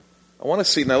I want to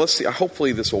see, now let's see,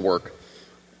 hopefully this will work.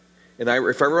 And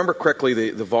if I remember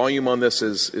correctly, the volume on this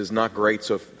is not great,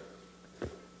 so if...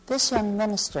 This young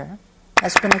minister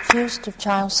has been accused of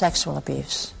child sexual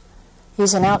abuse.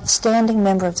 He's an outstanding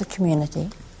member of the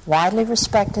community, widely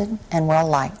respected and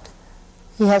well-liked.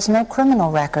 He has no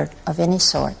criminal record of any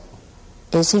sort.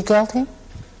 Is he guilty?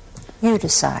 You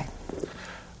decide.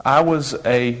 I was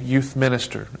a youth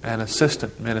minister, an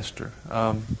assistant minister.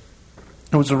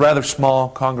 It was a rather small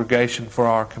congregation for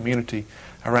our community,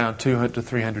 around 200 to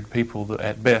 300 people,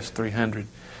 at best 300.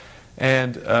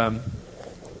 And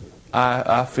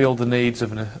I filled the needs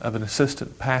of an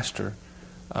assistant pastor,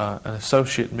 an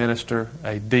associate minister,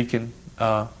 a deacon,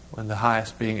 and the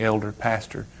highest being elder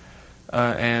pastor,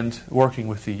 and working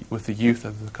with the youth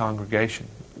of the congregation.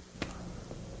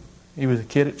 He was a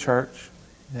kid at church,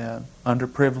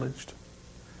 underprivileged.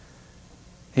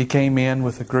 He came in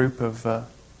with a group of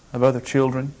other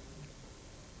children,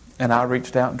 and I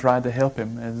reached out and tried to help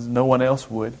him as no one else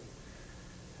would.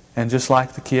 And just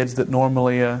like the kids that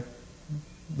normally are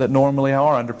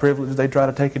underprivileged, they try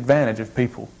to take advantage of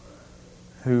people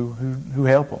who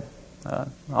help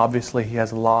them. Obviously, he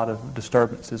has a lot of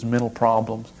disturbances, mental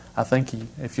problems. I think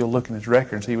if you'll look in his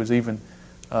records, he was even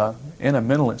in a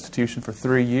mental institution for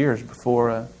 3 years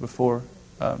before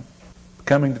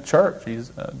coming to church.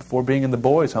 Before being in the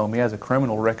boys' home, he has a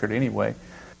criminal record anyway.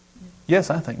 Yes,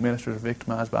 I think ministers are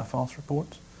victimized by false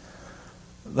reports.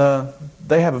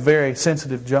 They have a very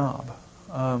sensitive job.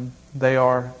 They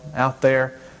are out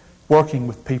there working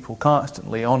with people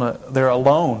constantly. They're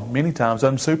alone, many times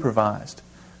unsupervised.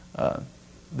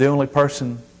 The only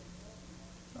person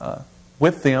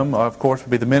with them, of course,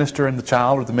 would be the minister and the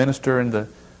child, or the minister and the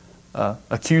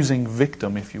accusing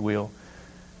victim, if you will.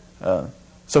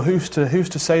 So who's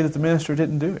to say that the minister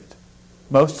didn't do it?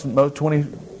 Most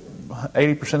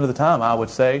 80% of the time, I would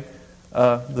say,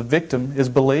 the victim is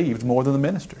believed more than the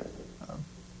minister.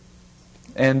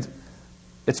 And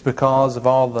it's because of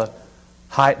all the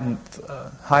heightened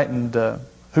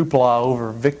hoopla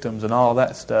over victims and all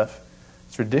that stuff.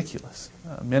 It's ridiculous.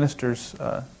 Ministers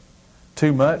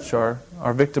too much are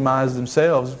victimized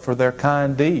themselves for their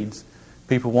kind deeds.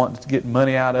 People want to get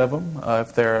money out of them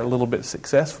if they're a little bit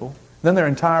successful. Then their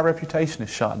entire reputation is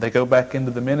shot. They go back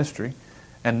into the ministry,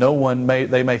 and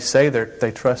they may say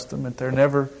they trust them, but they're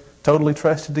never totally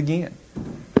trusted again.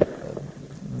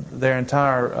 Their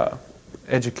entire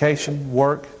education,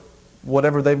 work,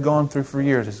 whatever they've gone through for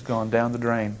years has gone down the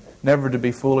drain, never to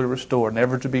be fully restored,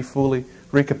 never to be fully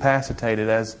recapacitated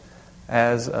as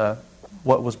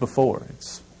what was before.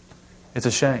 It's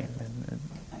a shame.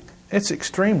 It's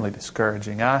extremely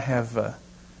discouraging. I have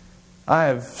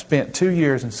spent 2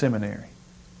 years in seminary.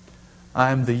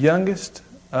 I am the youngest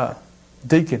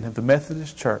deacon of the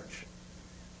Methodist Church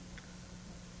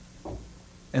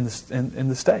in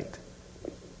the state.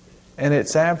 And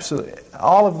it's absolutely,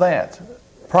 all of that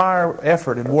prior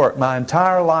effort and work, my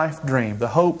entire life dream, the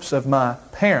hopes of my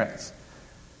parents,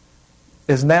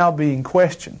 is now being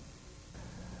questioned.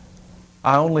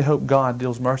 I only hope God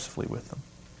deals mercifully with them.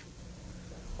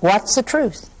 What's the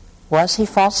truth? Was he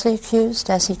falsely accused,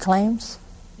 as he claims?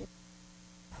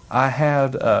 I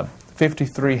had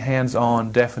 53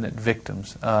 hands-on definite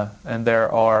victims, and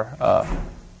there are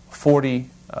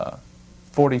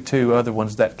 42 other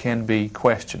ones that can be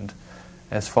questioned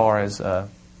as far as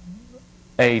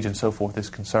age and so forth is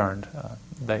concerned.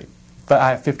 But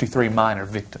I have 53 minor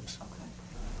victims.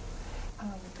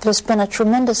 There's been a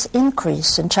tremendous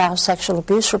increase in child sexual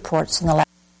abuse reports in the last...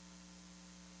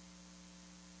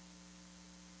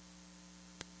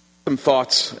 Some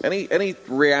thoughts, any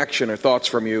reaction or thoughts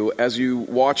from you as you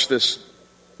watch this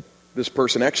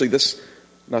person? Actually, this,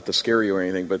 not to scare you or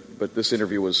anything, but this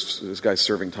interview was this guy's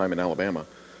serving time in Alabama.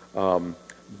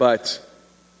 But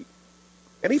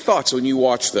any thoughts when you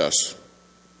watch this?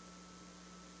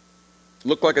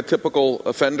 Look like a typical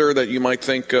offender that you might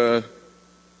think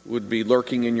would be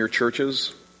lurking in your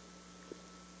churches?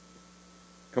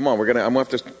 Come on, I'm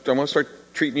gonna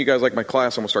start treating you guys like my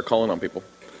class. I'm gonna start calling on people.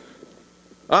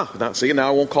 Now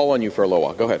I won't call on you for a little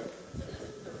while. Go ahead.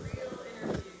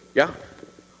 Yeah.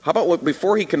 How about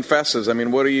before he confesses? I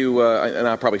mean, what are you? And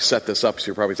I probably set this up, so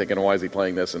you're probably thinking, "Why is he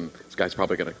playing this?" And this guy's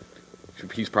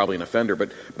he's probably an offender.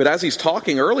 But as he's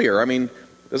talking earlier, I mean,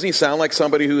 doesn't he sound like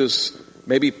somebody who has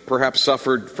maybe perhaps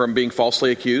suffered from being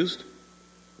falsely accused?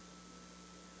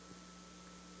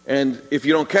 And if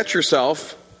you don't catch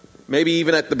yourself, maybe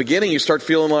even at the beginning, you start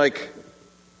feeling like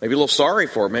maybe a little sorry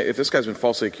for him. If this guy's been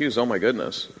falsely accused, oh my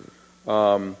goodness.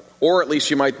 Or at least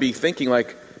you might be thinking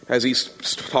like, as he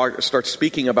starts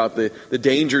speaking about the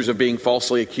dangers of being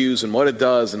falsely accused and what it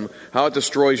does and how it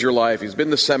destroys your life. He's been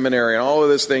to seminary and all of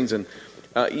those things. And,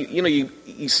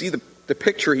 you see the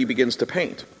picture he begins to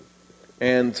paint.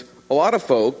 And a lot of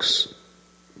folks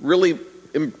really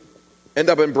end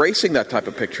up embracing that type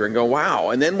of picture and go, wow.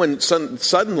 And then when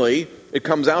suddenly it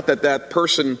comes out that that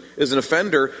person is an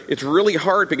offender, it's really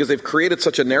hard because they've created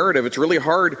such a narrative. It's really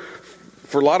hard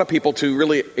for a lot of people to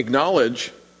really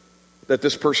acknowledge that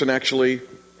this person actually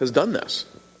has done this.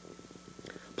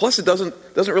 Plus, it doesn't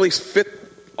really fit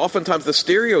oftentimes the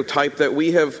stereotype that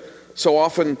we have so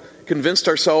often convinced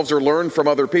ourselves or learned from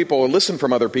other people or listened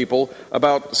from other people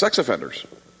about sex offenders.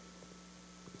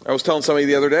 I was telling somebody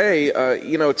the other day,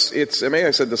 it's. Maybe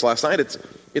I said this last night.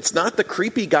 It's not the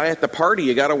creepy guy at the party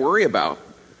you got to worry about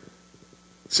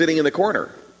sitting in the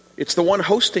corner. It's the one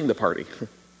hosting the party.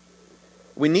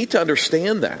 We need to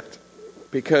understand that,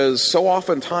 because so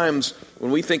oftentimes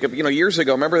when we think of, years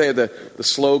ago, remember they had the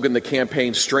slogan, the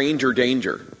campaign, "Stranger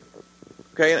Danger."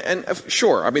 Okay, and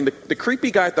sure, I mean the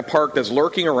creepy guy at the park that's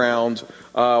lurking around,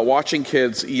 watching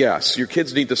kids. Yes, your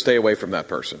kids need to stay away from that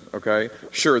person. Okay,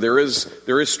 sure, there is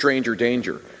stranger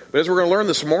danger. But as we're going to learn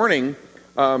this morning,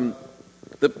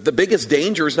 the biggest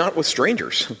danger is not with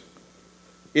strangers.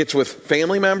 It's with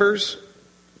family members,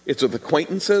 it's with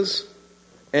acquaintances,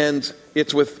 and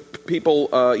it's with people,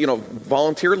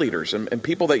 volunteer leaders and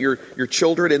people that your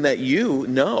children and that you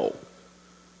know.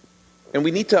 And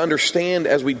we need to understand,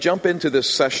 as we jump into this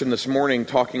session this morning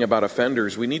talking about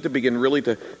offenders, we need to begin really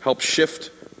to help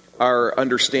shift our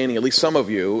understanding. At least some of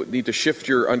you need to shift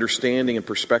your understanding and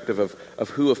perspective of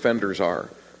who offenders are.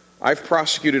 I've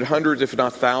prosecuted hundreds, if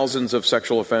not thousands, of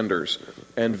sexual offenders,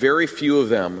 and very few of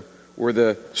them were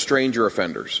the stranger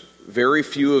offenders. Very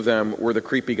few of them were the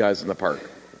creepy guys in the park.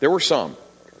 There were some.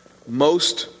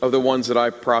 Most of the ones that I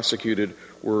prosecuted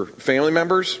were family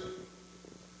members,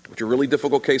 which are really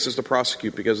difficult cases to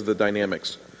prosecute because of the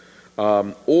dynamics,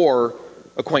 or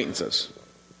acquaintances.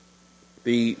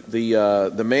 The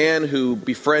man who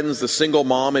befriends the single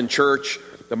mom in church,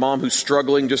 the mom who's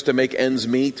struggling just to make ends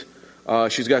meet.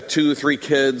 She's got 2 or 3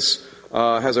 kids,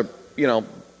 has a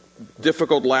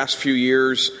difficult last few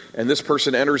years, and this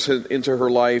person enters into her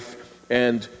life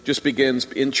and just begins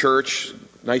in church.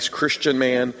 Nice Christian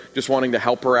man, just wanting to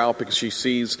help her out because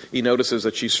he notices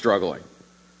that she's struggling.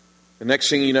 The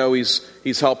next thing you know,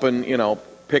 he's helping,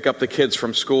 pick up the kids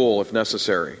from school if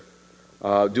necessary.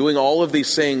 Doing all of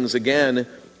these things again,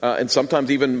 and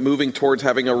sometimes even moving towards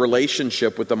having a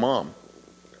relationship with the mom.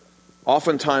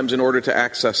 Oftentimes in order to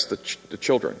access the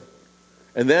children.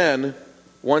 And then,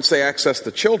 once they access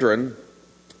the children,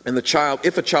 and the child,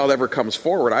 if a child ever comes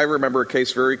forward, I remember a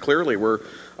case very clearly where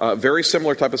very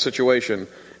similar type of situation,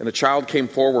 and the child came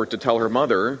forward to tell her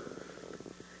mother,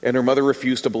 and her mother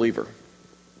refused to believe her.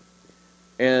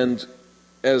 And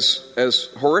as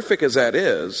horrific as that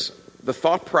is, the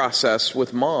thought process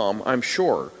with mom, I'm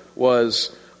sure,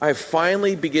 was, I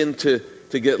finally begin to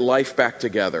get life back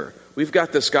together. We've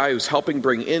got this guy who's helping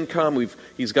bring income.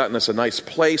 He's gotten us a nice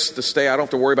place to stay. I don't have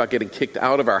to worry about getting kicked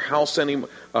out of our house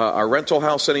our rental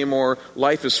house anymore.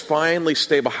 Life is finally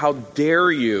stable. How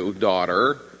dare you,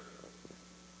 daughter,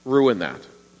 ruin that?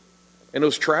 And it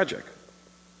was tragic.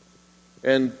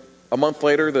 And a month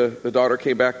later, the daughter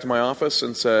came back to my office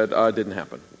and said, it didn't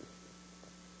happen.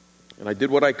 And I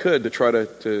did what I could to try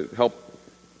to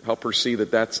help her see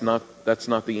that that's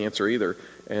not the answer either.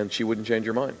 And she wouldn't change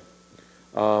her mind.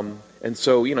 And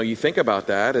so, you think about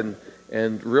that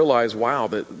and realize, wow,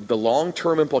 that the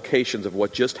long-term implications of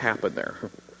what just happened there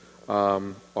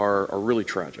are really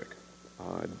tragic.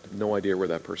 I have no idea where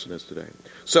that person is today.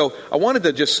 So I wanted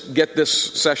to just get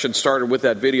this session started with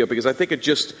that video because I think it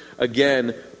just,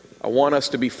 again, I want us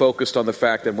to be focused on the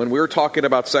fact that when we're talking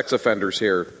about sex offenders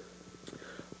here,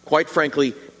 quite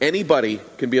frankly, anybody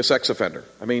can be a sex offender.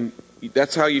 I mean,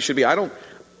 that's how you should be.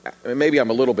 Maybe I'm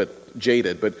a little bit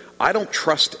jaded, but I don't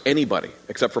trust anybody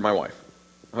except for my wife,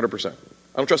 100%.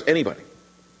 I don't trust anybody.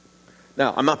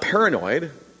 Now, I'm not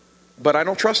paranoid, but I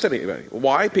don't trust anybody.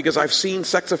 Why? Because I've seen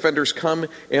sex offenders come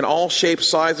in all shapes,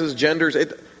 sizes, genders.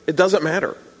 It doesn't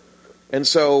matter. And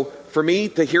so for me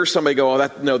to hear somebody go,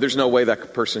 no, there's no way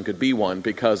that person could be one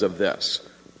because of this.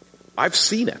 I've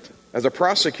seen it. As a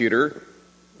prosecutor,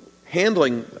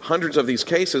 handling hundreds of these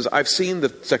cases, I've seen the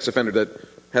sex offender that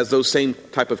has those same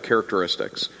type of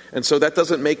characteristics. And so that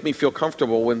doesn't make me feel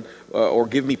comfortable when, or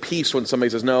give me peace when somebody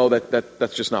says, no,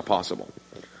 that's just not possible.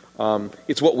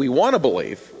 It's what we want to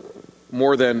believe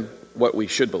more than what we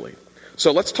should believe.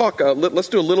 So let's talk, let's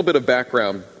do a little bit of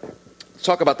background. Let's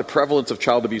talk about the prevalence of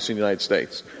child abuse in the United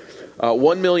States.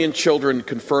 1 million children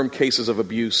confirmed cases of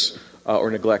abuse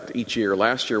or neglect each year.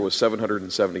 Last year was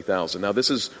 770,000. Now, this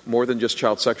is more than just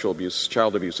child sexual abuse,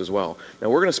 child abuse as well. Now,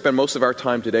 we're going to spend most of our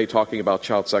time today talking about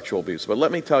child sexual abuse, but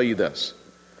let me tell you this.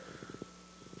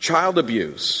 Child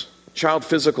abuse, child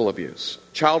physical abuse,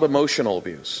 child emotional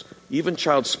abuse, even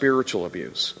child spiritual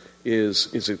abuse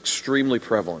is extremely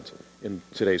prevalent in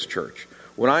today's church.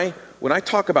 When I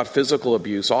talk about physical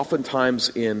abuse, oftentimes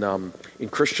in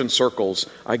Christian circles,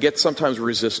 I get sometimes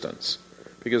resistance.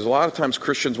 Because a lot of times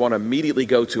Christians want to immediately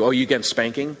go to, oh, you against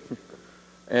spanking?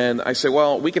 And I say,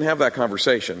 well, we can have that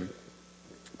conversation.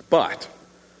 But,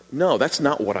 no, that's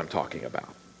not what I'm talking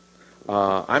about.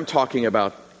 I'm talking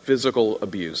about physical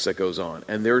abuse that goes on.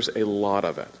 And there's a lot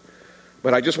of it.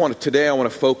 But today I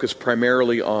want to focus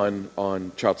primarily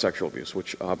on child sexual abuse,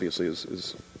 which obviously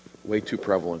is way too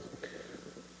prevalent.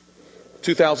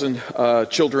 2,000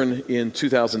 children in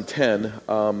 2010,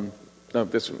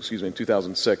 in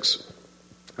 2006,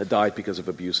 died because of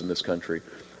abuse in this country.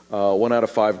 1 out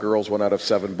of 5 girls, 1 out of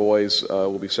 7 boys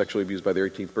will be sexually abused by their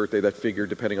 18th birthday. That figure,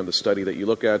 depending on the study that you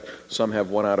look at, some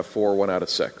have 1 out of 4, 1 out of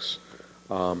 6.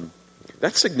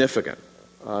 That's significant.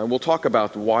 And we'll talk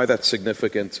about why that's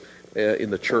significant in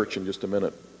the church in just a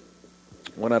minute.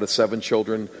 1 out of 7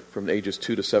 children from ages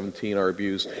 2 to 17 are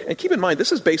abused. And keep in mind,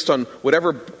 this is based on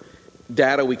whatever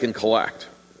data we can collect.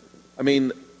 I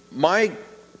mean, my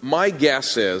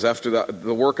guess is, after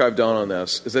the work I've done on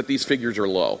this, is that these figures are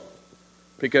low.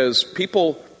 Because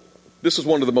this is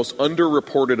one of the most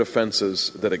underreported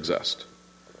offenses that exist.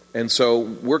 And so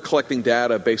we're collecting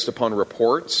data based upon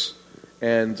reports,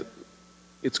 and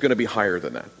it's going to be higher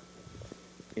than that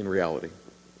in reality.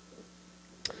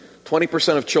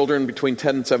 20% of children between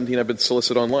 10 and 17 have been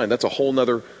solicited online. That's a whole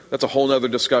nother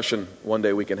discussion one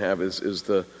day we can have is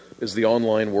the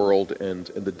online world and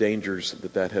the dangers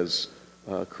that has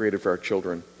created for our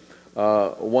children.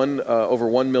 Over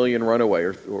 1 million runaway,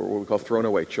 or what we call thrown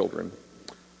away children.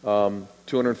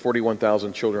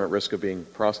 241,000 children at risk of being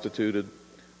prostituted.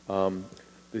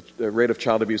 The rate of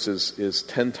child abuse is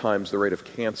 10 times the rate of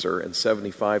cancer and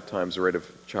 75 times the rate of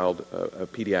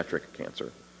pediatric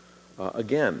cancer.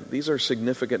 Again, these are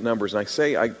significant numbers, and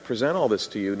I present all this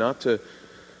to you not to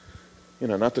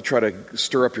try to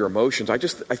stir up your emotions. I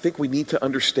think we need to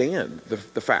understand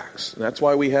the facts. And that's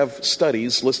why we have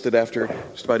studies listed after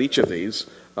just about each of these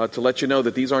to let you know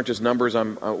that these aren't just numbers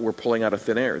we're pulling out of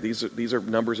thin air. These are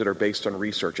numbers that are based on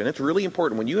research. And it's really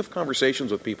important when you have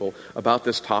conversations with people about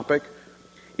this topic.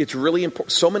 It's really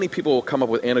important. So many people will come up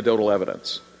with anecdotal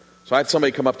evidence. So I had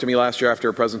somebody come up to me last year after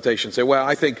a presentation and say, well,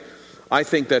 I think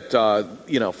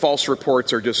that false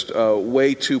reports are just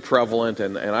way too prevalent,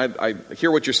 and I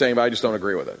hear what you're saying, but I just don't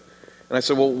agree with it. And I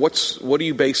said, well, what are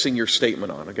you basing your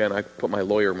statement on? Again, I put my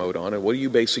lawyer mode on, and what are you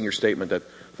basing your statement that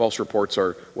false reports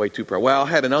are way too prevalent? Well, I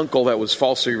had an uncle that was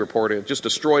falsely reported, it just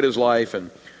destroyed his life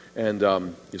and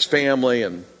his family,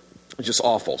 and it's just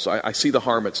awful. So I see the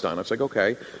harm it's done. I was like,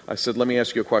 okay. I said, let me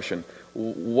ask you a question.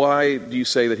 Why do you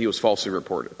say that he was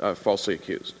falsely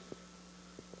accused?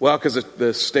 Well, because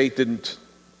the state didn't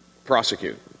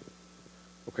prosecute.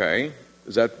 Okay.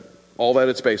 Is that all that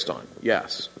it's based on?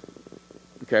 Yes.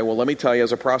 Okay, well, let me tell you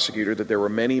as a prosecutor that there were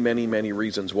many, many, many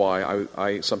reasons why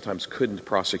I sometimes couldn't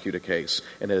prosecute a case,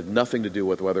 and it had nothing to do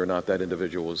with whether or not that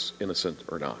individual was innocent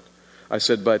or not. I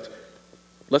said, but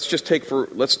let's take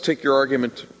your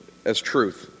argument as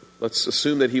truth. Let's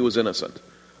assume that he was innocent.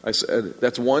 I said,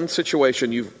 that's one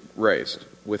situation you've raised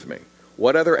with me.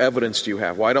 What other evidence do you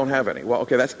have? Well, I don't have any. Well,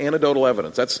 okay, that's anecdotal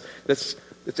evidence. That's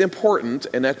important,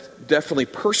 and that's definitely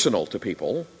personal to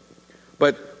people.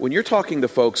 But when you're talking to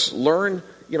folks, learn,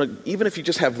 even if you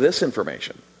just have this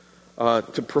information,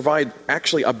 to provide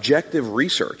actually objective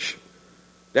research.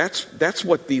 That's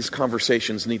what these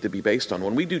conversations need to be based on.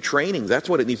 When we do training, that's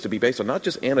what it needs to be based on, not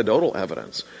just anecdotal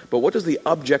evidence, but what does the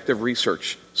objective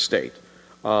research state?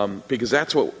 Because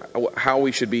that's how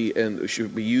we should be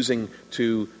using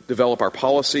to develop our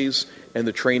policies and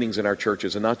the trainings in our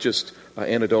churches, and not just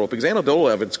anecdotal. Because anecdotal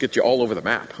evidence gets you all over the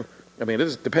map. I mean,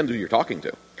 it depends who you're talking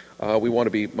to. We want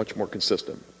to be much more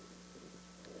consistent.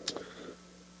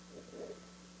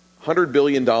 $100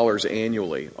 billion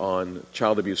annually on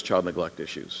child abuse, child neglect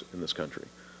issues in this country.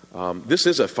 This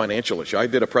is a financial issue. I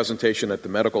did a presentation at the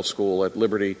medical school at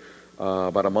Liberty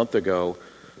about a month ago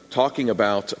talking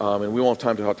about, and we won't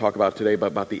have time to talk about it today, but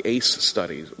about the ACE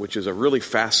studies, which is a really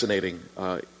fascinating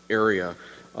area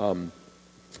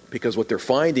because what they're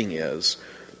finding is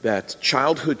that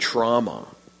childhood trauma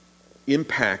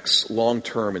impacts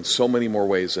long-term in so many more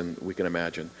ways than we can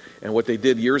imagine. And what they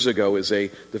did years ago is they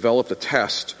developed a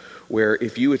test where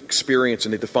if you experience,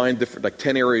 and they defined different, like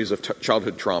 10 areas of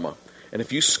childhood trauma, and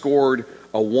if you scored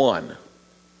a 1,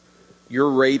 your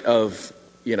rate of,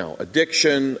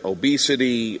 addiction,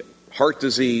 obesity, heart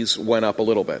disease went up a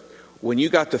little bit. When you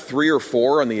got to 3 or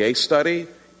 4 on the ACE study,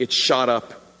 it shot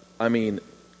up,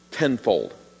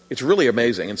 tenfold. It's really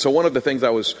amazing. And so one of the things I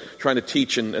was trying to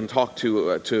teach and talk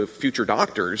to future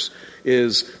doctors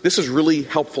is this is really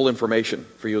helpful information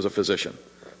for you as a physician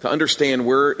to understand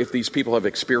if these people have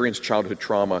experienced childhood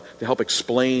trauma, to help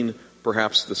explain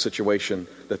perhaps the situation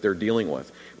that they're dealing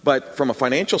with. But from a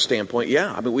financial standpoint,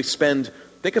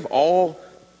 think of all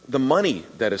the money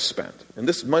that is spent. And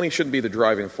this money shouldn't be the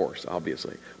driving force,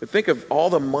 obviously. But think of all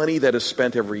the money that is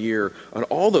spent every year on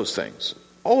all those things.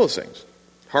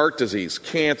 Heart disease,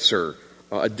 cancer,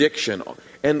 addiction.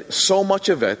 And so much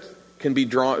of it can be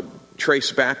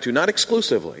traced back to, not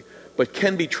exclusively, but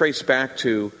can be traced back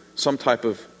to some type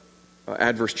of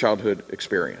adverse childhood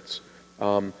experience.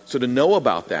 So to know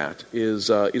about that is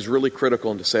really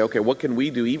critical, and to say, okay, what can we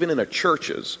do, even in our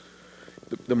churches?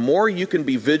 The more you can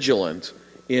be vigilant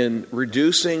in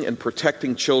reducing and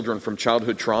protecting children from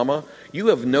childhood trauma, you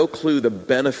have no clue the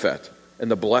benefit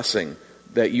and the blessing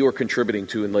that you are contributing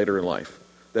to later in life.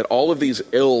 That all of these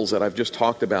ills that I've just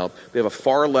talked about, they have a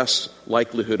far less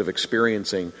likelihood of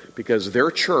experiencing because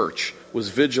their church was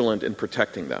vigilant in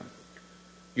protecting them.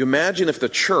 You imagine if the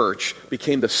church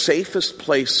became the safest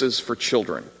places for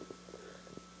children.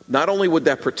 Not only would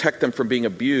that protect them from being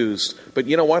abused, but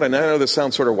you know what? And I know this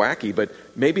sounds sort of wacky, but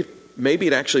maybe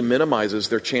it actually minimizes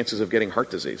their chances of getting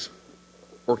heart disease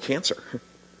or cancer.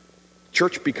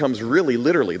 Church becomes really,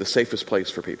 literally the safest place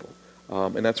for people.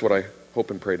 And that's what I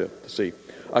hope and pray to see.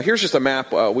 Here's just a map.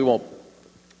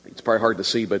 It's probably hard to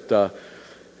see, but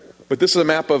this is a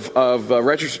map of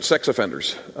registered sex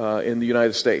offenders in the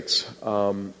United States.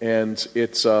 And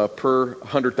it's per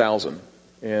 100,000.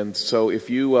 And so if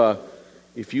you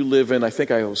live in, I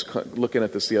think I was looking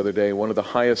at this the other day, one of the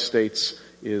highest states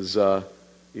is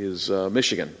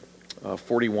Michigan,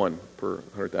 41 per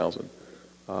 100,000.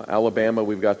 Alabama,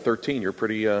 we've got 13. You're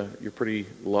pretty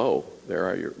low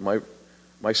there.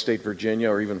 My state, Virginia,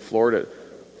 or even Florida.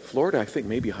 Florida, I think,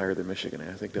 may be higher than Michigan.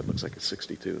 I think that looks like it's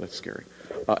 62. That's scary.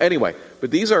 Anyway, but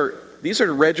these are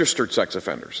registered sex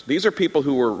offenders. These are people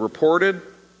who were reported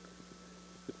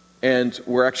and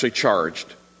were actually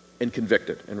charged and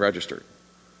convicted and registered.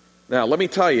 Now, let me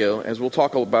tell you, as we'll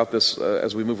talk about this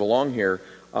as we move along here,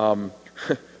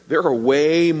 there are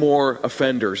way more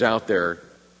offenders out there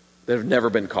that have never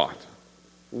been caught.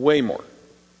 Way more.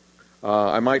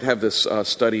 I might have this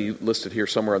study listed here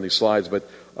somewhere on these slides, but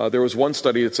there was one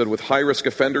study that said with high-risk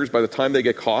offenders, by the time they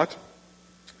get caught,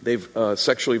 they've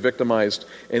sexually victimized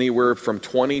anywhere from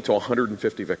 20 to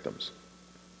 150 victims.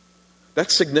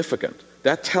 That's significant.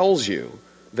 That tells you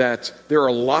that there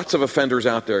are lots of offenders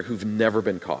out there who've never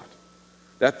been caught.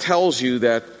 That tells you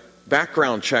that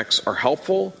background checks are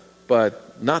helpful,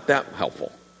 but not that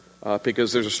helpful,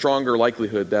 because there's a stronger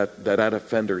likelihood that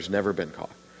offender's never been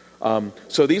caught.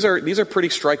 So these are pretty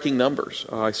striking numbers.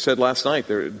 I said last night,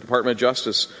 the Department of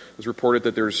Justice has reported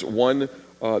that there's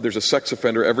a sex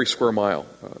offender every square mile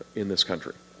in this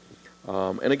country.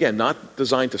 And again, not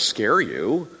designed to scare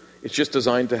you. It's just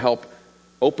designed to help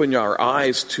open our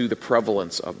eyes to the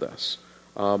prevalence of this.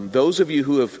 Those of you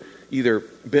who have either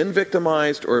been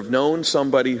victimized or have known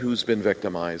somebody who's been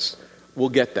victimized will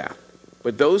get that.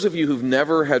 But those of you who've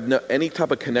never had any type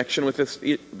of connection with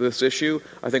this issue,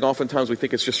 I think oftentimes we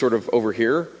think it's just sort of over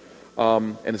here,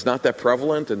 and it's not that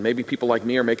prevalent, and maybe people like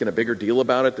me are making a bigger deal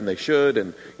about it than they should,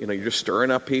 and you're just stirring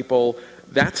up people.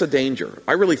 That's a danger.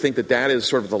 I really think that is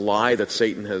sort of the lie that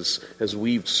Satan has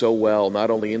weaved so well, not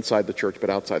only inside the church but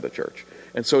outside the church.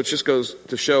 And so it just goes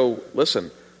to show, listen,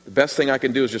 the best thing I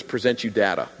can do is just present you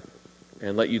data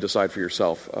and let you decide for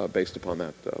yourself based upon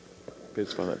that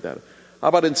data. How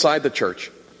about inside the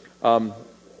church?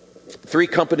 3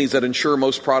 companies that insure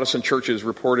most Protestant churches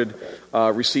reported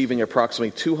receiving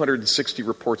approximately 260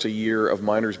 reports a year of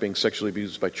minors being sexually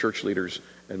abused by church leaders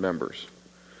and members.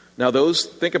 Now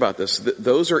think about this.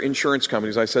 Those are insurance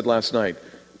companies, I said last night.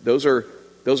 Those are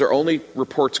only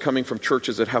reports coming from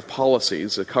churches that have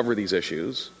policies that cover these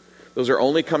issues. Those are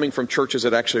only coming from churches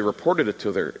that actually reported it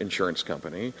to their insurance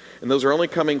company. And those are only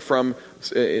coming from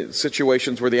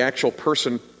situations where the actual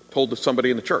person told to somebody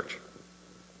in the church.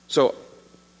 So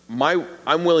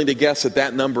I'm willing to guess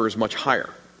that number is much higher.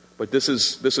 But this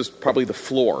is probably the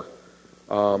floor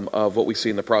of what we see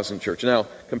in the Protestant church. Now,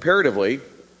 comparatively,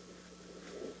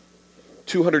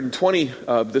 220,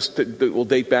 this will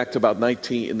date back to about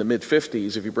in the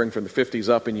mid-50s. If you bring from the 50s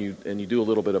up and you do a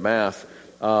little bit of math,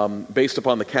 based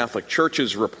upon the Catholic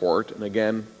Church's report, and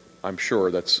again, I'm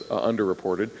sure that's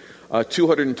underreported,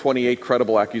 228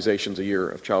 credible accusations a year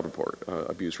of child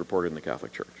abuse reported in the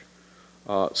Catholic Church.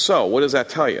 So what does that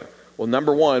tell you? Well,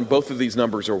 number one, both of these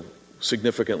numbers are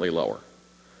significantly lower.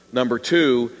 Number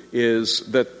two is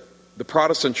that the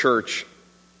Protestant church,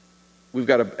 we've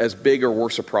got as big or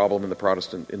worse a problem in the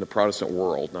Protestant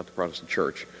world, not the Protestant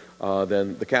church,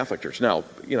 than the Catholic Church. Now,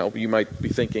 you might be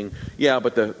thinking, yeah,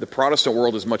 but the Protestant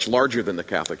world is much larger than the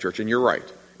Catholic Church, and you're right,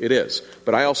 it is.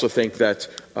 But I also think that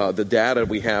the data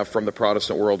we have from the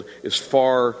Protestant world is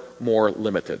far more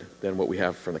limited than what we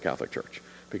have from the Catholic Church.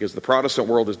 Because the Protestant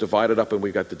world is divided up, and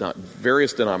we've got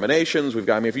various denominations.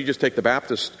 If you just take the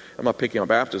Baptist, I'm not picking on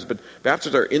Baptists, but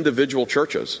Baptists are individual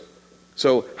churches.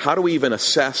 So how do we even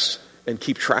assess and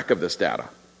keep track of this data?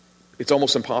 It's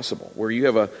almost impossible. Where you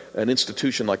have an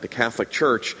institution like the Catholic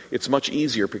Church, it's much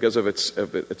easier because of its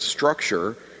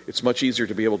structure. It's much easier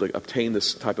to be able to obtain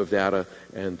this type of data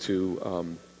and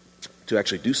to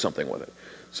actually do something with it.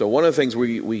 So one of the things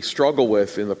we struggle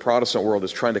with in the Protestant world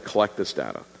is trying to collect this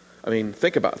data. I mean,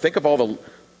 think of all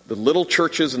the little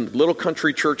churches and little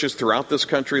country churches throughout this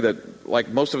country that, like,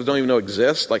 most of us don't even know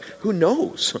exist. Like, who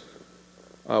knows?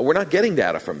 We're not getting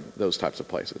data from those types of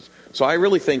places. So I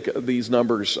really think these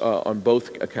numbers on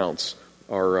both accounts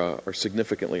are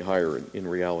significantly higher in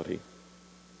reality.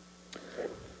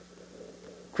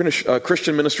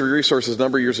 Christian Ministry Resources a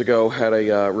number of years ago had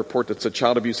a report that said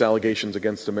child abuse allegations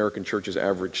against American churches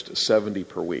averaged 70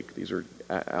 per week. These are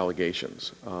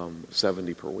allegations,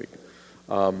 70 per week.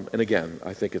 And again,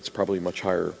 I think it's probably much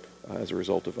higher as a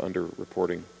result of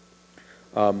under-reporting.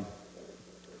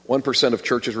 1% of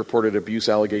churches reported abuse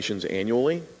allegations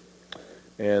annually.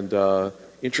 And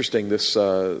interesting,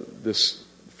 this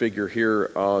figure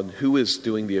here on who is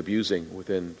doing the abusing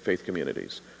within faith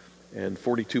communities. And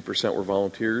 42% were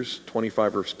volunteers,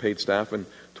 25% were paid staff, and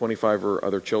 25% were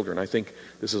other children. I think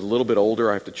this is a little bit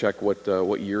older. I have to check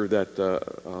what year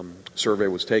that survey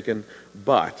was taken.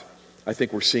 But I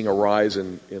think we're seeing a rise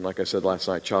in, like I said last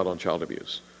night, child-on-child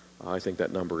abuse. I think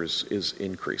that number is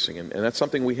increasing. And that's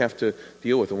something we have to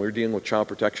deal with. When we're dealing with child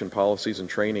protection policies and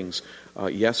trainings,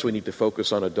 yes, we need to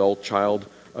focus on adult-child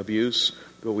abuse,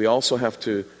 but we also have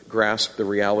to grasp the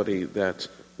reality that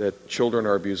children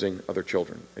are abusing other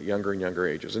children at younger and younger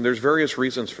ages. And there's various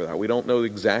reasons for that. We don't know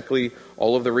exactly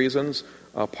all of the reasons.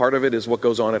 Part of it is what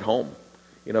goes on at home.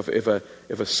 If a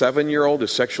 7-year-old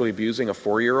is sexually abusing a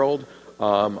 4-year-old,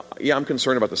 I'm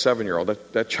concerned about the 7-year-old.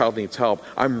 That child needs help.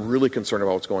 I'm really concerned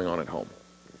about what's going on at home.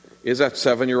 Is that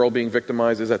 7-year-old being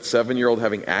victimized? Is that 7-year-old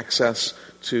having access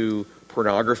to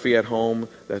pornography at home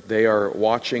that they are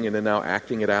watching and then now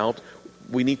acting it out?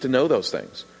 We need to know those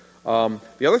things.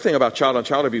 The other thing about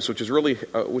child-on-child abuse, which is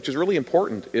really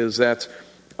important, is that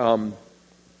of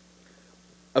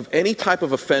any type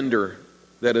of offender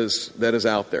that is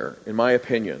out there, in my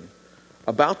opinion,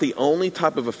 about the only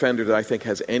type of offender that I think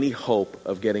has any hope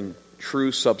of getting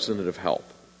true substantive help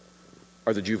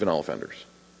are the juvenile offenders.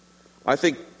 I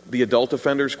think the adult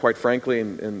offenders, quite frankly,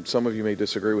 and some of you may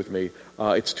disagree with me,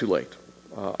 it's too late.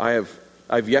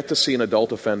 I've yet to see an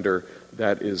adult offender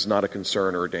that is not a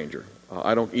concern or a danger.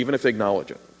 Even if they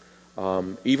acknowledge it.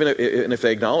 And if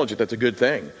they acknowledge it, that's a good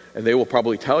thing. And they will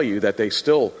probably tell you that they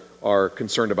still are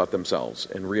concerned about themselves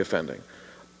and reoffending.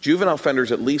 Juvenile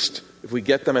offenders, at least if we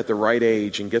get them at the right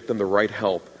age and get them the right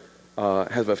help,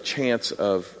 have a chance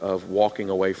of walking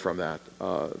away from that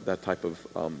type of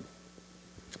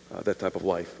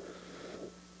life.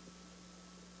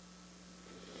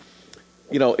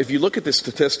 If you look at the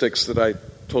statistics that I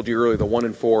told you earlier, the 1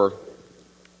 in 4.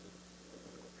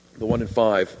 The 1 in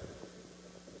 5.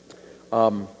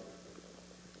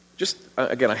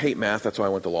 Again, I hate math. That's why I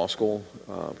went to law school,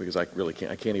 because I really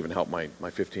can't. I can't even help my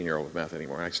 15-year-old with math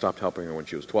anymore. I stopped helping her when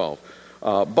she was 12.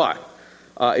 But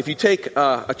if you take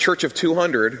a church of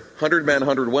 200, 100 men,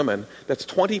 100 women, that's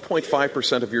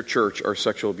 20.5% of your church are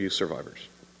sexual abuse survivors.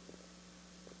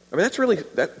 I mean,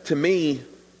 to me,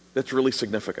 that's really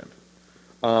significant.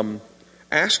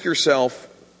 Ask yourself,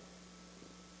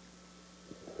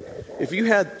 if you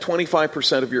had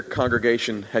 25% of your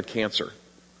congregation had cancer,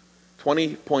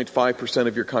 20.5%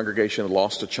 of your congregation had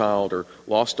lost a child or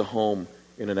lost a home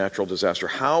in a natural disaster,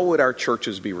 how would our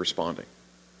churches be responding?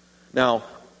 Now,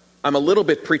 I'm a little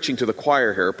bit preaching to the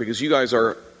choir here because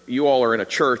you all are in a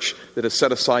church that has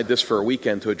set aside this for a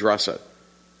weekend to address it.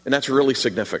 And that's really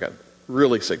significant,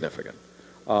 really significant.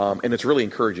 And it's really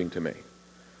encouraging to me.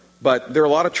 But there are a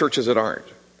lot of churches that aren't.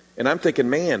 And I'm thinking,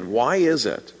 man, why is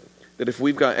it that if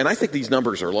we've got, and I think these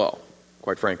numbers are low,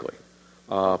 quite frankly,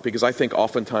 because I think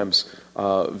oftentimes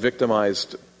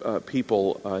victimized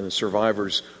people and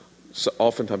survivors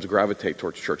oftentimes gravitate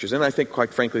towards churches. And I think,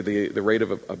 quite frankly, the rate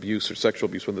of abuse or sexual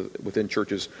abuse within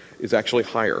churches is actually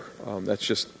higher.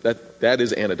 That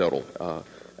is anecdotal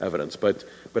evidence, but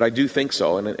I do think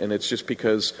so, and it's just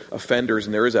because offenders,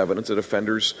 and there is evidence that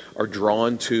offenders are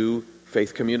drawn to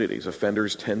faith communities.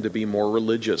 Offenders tend to be more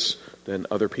religious than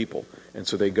other people, and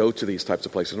so they go to these types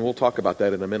of places, and we'll talk about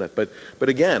that in a minute. But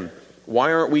again,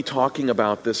 why aren't we talking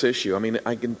about this issue? I mean,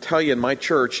 I can tell you in my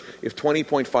church, if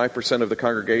 20.5% of the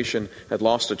congregation had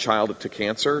lost a child to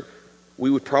cancer, we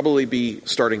would probably be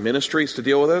starting ministries to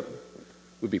deal with it.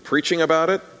 We'd be preaching about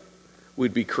it.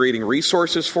 We'd be creating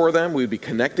resources for them. We'd be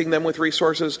connecting them with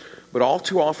resources. But all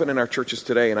too often in our churches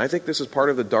today, and I think this is part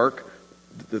of the dark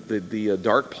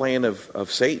plan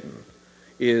of Satan,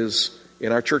 is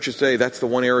in our churches today, that's the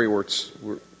one area where it's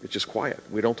just quiet.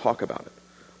 We don't talk about it.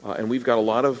 And we've got a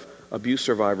lot of abuse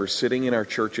survivors sitting in our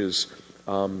churches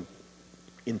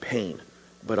in pain,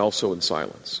 but also in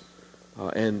silence.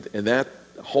 And that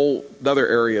whole other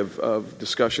area of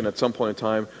discussion at some point in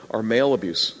time are male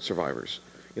abuse survivors.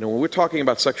 You know, when we're talking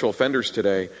about sexual offenders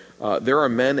today, there are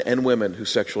men and women who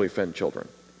sexually offend children.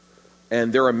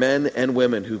 And there are men and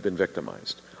women who've been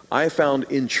victimized. I found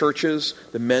in churches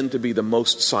the men to be the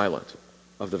most silent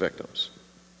of the victims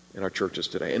in our churches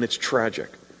today. And it's tragic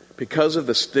because of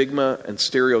the stigma and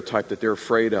stereotype that they're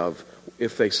afraid of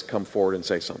if they come forward and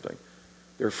say something.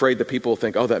 They're afraid that people will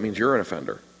think, oh, that means you're an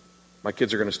offender. My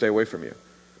kids are going to stay away from you.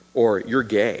 Or you're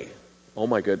gay. Oh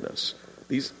my goodness.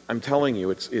 I'm telling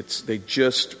you, they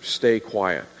just stay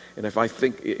quiet. And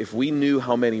if we knew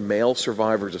how many male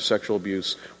survivors of sexual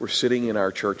abuse were sitting in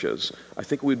our churches, I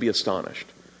think we'd be astonished.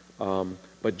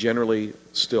 But generally,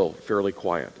 still fairly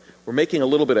quiet. We're making a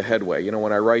little bit of headway. You know,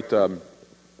 when I write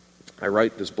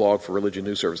this blog for Religion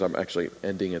News Service, I'm actually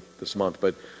ending it this month.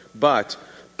 But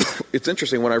it's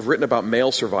interesting, when I've written about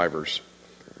male survivors,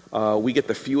 we get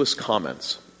the fewest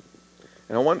comments.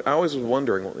 And I always was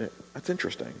wondering, well, that's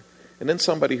interesting. And then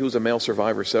somebody who's a male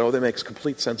survivor said, oh, that makes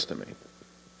complete sense to me.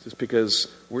 Just because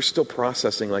we're still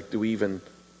processing, like, do we even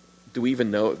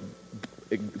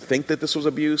think that this was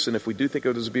abuse? And if we do think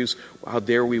it was abuse, how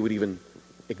dare we would even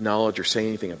acknowledge or say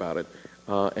anything about it,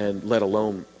 and let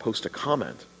alone post a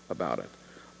comment about it.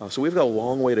 So we've got a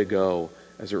long way to go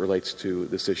as it relates to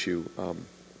this issue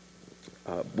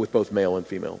with both male and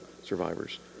female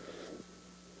survivors.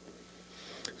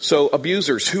 So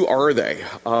abusers, who are they?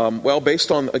 Well,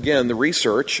 based on, again, the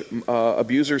research,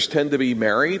 abusers tend to be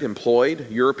married,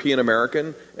 employed, European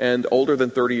American, and older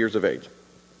than 30 years of age.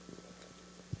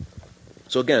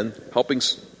 So again, helping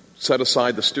set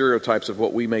aside the stereotypes of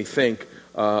what we may think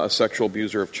a sexual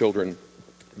abuser of children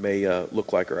may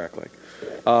look like or act like.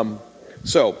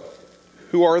 So,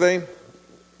 who are they?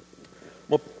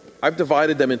 Well, I've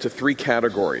divided them into three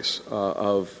categories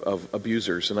of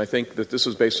abusers, and I think that this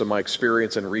is based on my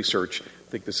experience and research. I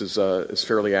think this is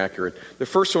fairly accurate. The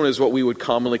first one is what we would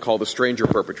commonly call the stranger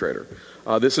perpetrator.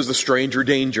 This is the stranger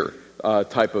danger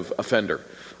type of offender.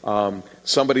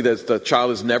 Somebody that the child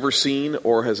has never seen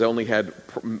or has only had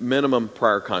minimum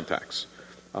prior contacts.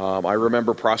 I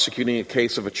remember prosecuting a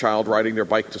case of a child riding their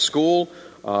bike to school.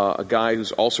 A guy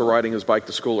who's also riding his bike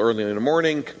to school early in the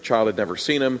morning. Child had never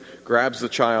seen him. Grabs the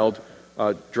child,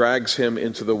 drags him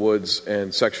into the woods,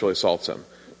 and sexually assaults him.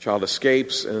 Child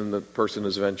escapes, and the person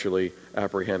is eventually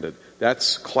apprehended.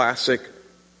 That's classic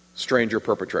stranger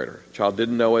perpetrator. Child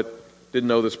didn't know it, didn't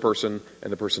know this person,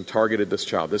 and the person targeted this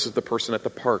child. This is the person at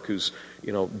the park who's,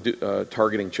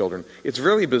 targeting children. It's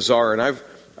really bizarre, and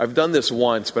I've done this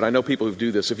once, but I know people who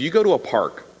do this. If you go to a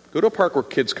park where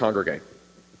kids congregate,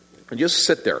 and just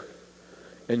sit there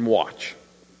and watch.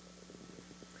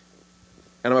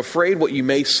 And I'm afraid what you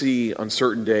may see on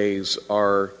certain days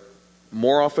are,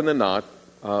 more often than not,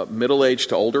 middle-aged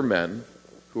to older men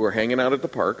who are hanging out at the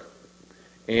park,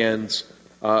 and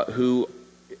who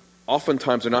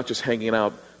oftentimes are not just hanging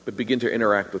out, but begin to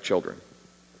interact with children.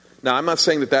 Now, I'm not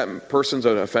saying that person's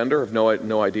an offender. I have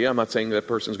no idea. I'm not saying that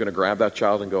person's going to grab that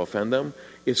child and go offend them.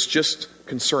 It's just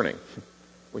concerning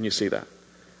when you see that.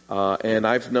 And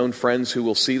I've known friends who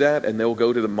will see that, and they'll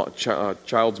go to the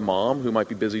child's mom, who might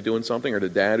be busy doing something, or the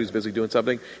dad who's busy doing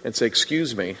something, and say,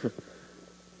 excuse me,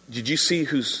 did you see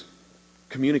who's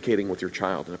communicating with your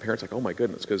child? And the parent's like, oh my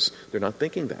goodness, because they're not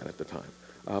thinking that at the time.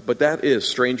 But that is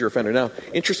stranger offender. Now,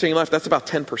 interestingly enough, that's about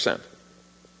 10%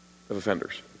 of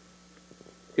offenders.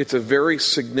 It's a very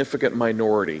significant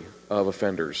minority of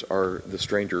offenders are the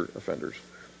stranger offenders.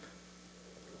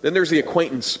 Then there's the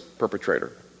acquaintance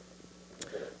perpetrator.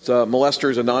 So a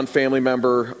molester is a non-family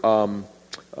member,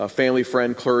 a family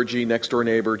friend, clergy, next-door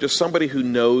neighbor, just somebody who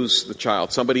knows the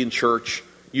child, somebody in church,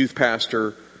 youth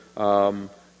pastor,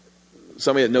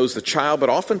 somebody that knows the child, but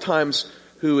oftentimes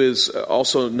who is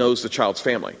also knows the child's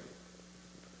family.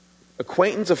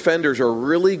 Acquaintance offenders are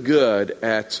really good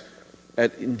at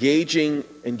at engaging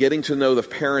and getting to know the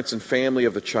parents and family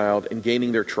of the child and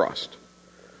gaining their trust.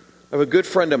 I have a good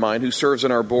friend of mine who serves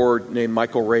on our board named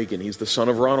Michael Reagan. He's the son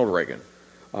of Ronald Reagan.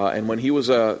 And when he was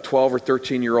a 12 or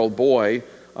 13-year-old boy,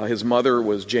 his mother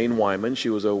was Jane Wyman. She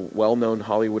was a well-known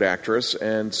Hollywood actress.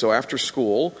 And so after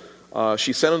school,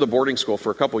 she sent him to boarding school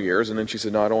for a couple years. And then she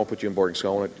said, no, I don't want to put you in boarding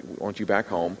school. I want you back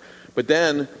home. But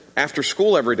then after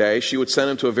school every day, she would send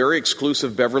him to a very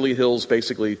exclusive Beverly Hills,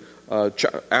 basically,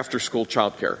 after-school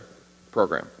child care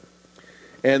program.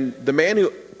 And the man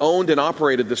who owned and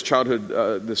operated this child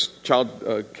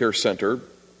care center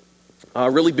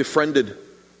really befriended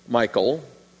Michael,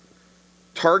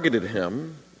 targeted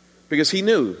him, because he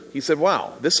knew. He said,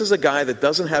 wow, this is a guy that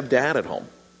doesn't have dad at home.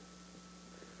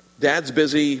 Dad's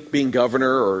busy being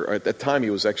governor, or at that time he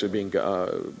was actually being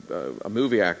a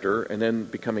movie actor and then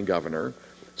becoming governor.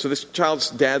 So this child's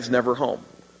dad's never home.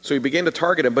 So he began to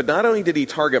target him. But not only did he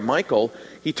target Michael,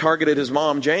 he targeted his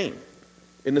mom, Jane,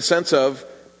 in the sense of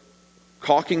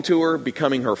talking to her,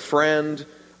 becoming her friend,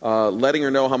 letting her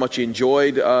know how much he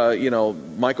enjoyed,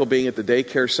 Michael being at the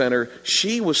daycare center.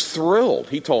 She was thrilled,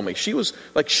 he told me. She was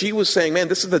saying, man,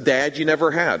 this is the dad you never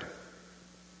had.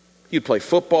 He'd play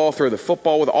football, throw the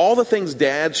football with all the things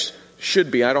dads should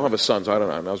be. I don't have a son, so I don't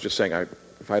know. I was just saying,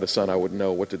 if I had a son, I wouldn't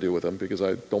know what to do with him because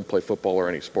I don't play football or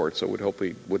any sports, so I would hope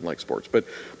he wouldn't like sports. But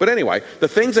anyway, the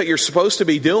things that you're supposed to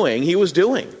be doing, he was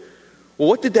doing. Well,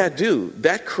 what did that do?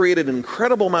 That created an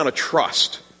incredible amount of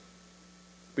trust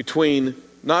between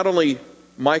not only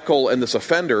Michael and this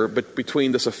offender, but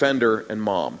between this offender and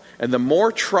mom. And the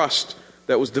more trust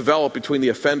that was developed between the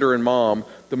offender and mom,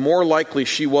 the more likely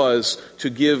she was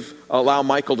to allow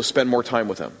Michael to spend more time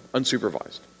with him,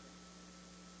 unsupervised.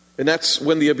 And that's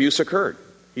when the abuse occurred.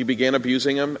 He began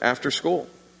abusing him after school.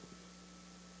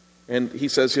 And he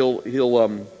says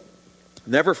he'll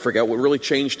never forget what really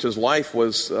changed his life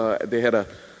was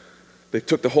they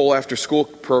took the whole after-school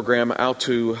program out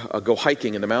to go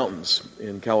hiking in the mountains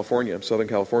in California, Southern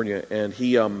California. And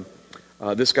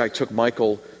this guy took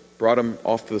Michael, brought him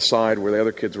off to the side where the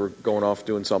other kids were going off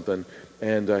doing something,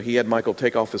 and he had Michael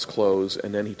take off his clothes,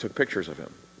 and then he took pictures of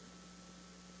him.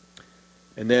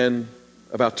 And then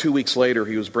about 2 weeks later,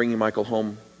 he was bringing Michael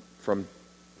home from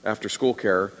after-school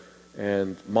care,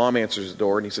 and mom answers the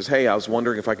door, and he says, hey, I was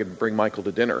wondering if I could bring Michael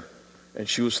to dinner. And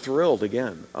she was thrilled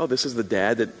again. Oh, this is the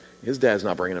dad that his dad's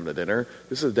not bringing him to dinner.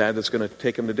 This is the dad that's going to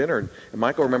take him to dinner. And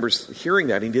Michael remembers hearing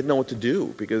that. And he didn't know what to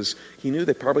do because he knew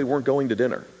they probably weren't going to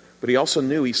dinner. But he also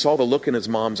knew, he saw the look in his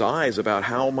mom's eyes about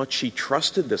how much she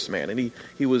trusted this man. And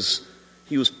he was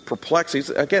perplexed.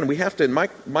 Again, we have to, and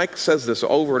Mike says this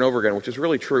over and over again, which is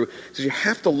really true. He says you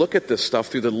have to look at this stuff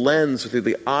through the lens, through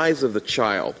the eyes of the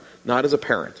child, not as a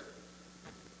parent.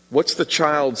 What's the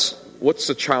child's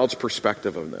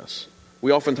perspective of this?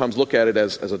 We oftentimes look at it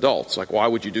as adults, like, why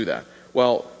would you do that?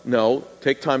 Well, no,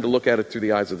 take time to look at it through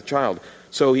the eyes of the child.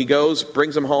 So he goes,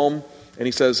 brings him home, and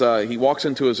he says, he walks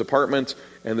into his apartment,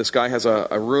 and this guy has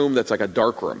a room that's like a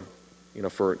dark room.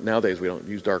 For nowadays we don't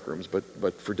use dark rooms,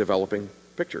 but for developing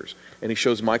pictures. And he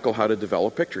shows Michael how to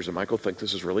develop pictures, and Michael thinks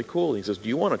this is really cool. And he says, do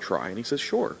you want to try? And he says,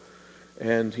 sure.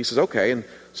 And he says, okay. And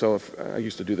so I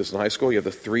used to do this in high school. You have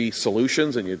the 3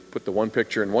 solutions, and you put the one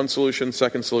picture in one solution,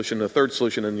 second solution, the third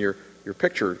solution, and your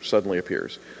picture suddenly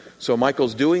appears. So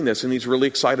Michael's doing this, and he's really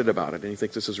excited about it, and he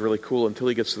thinks this is really cool until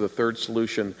he gets to the third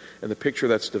solution, and the picture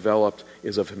that's developed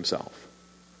is of himself.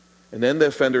 And then the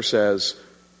offender says,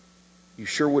 you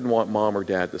sure wouldn't want mom or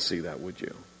dad to see that, would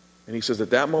you? And he says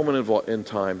at that moment in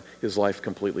time, his life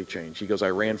completely changed. He goes, I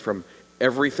ran from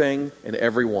everything and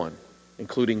everyone,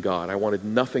 including God. I wanted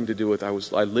nothing to do with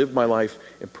it. I lived my life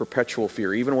in perpetual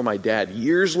fear. Even when my dad,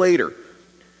 years later,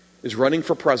 is running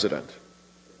for president,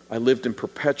 I lived in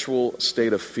perpetual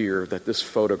state of fear that this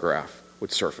photograph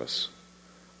would surface.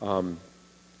 And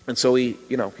so he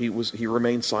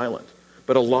remained silent.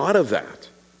 But a lot of that,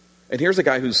 and here's a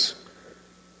guy who's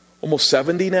almost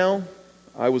 70 now.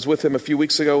 I was with him a few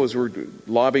weeks ago as we were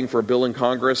lobbying for a bill in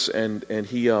Congress, and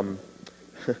he,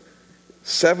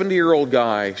 70-year-old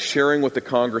guy sharing with the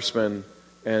congressman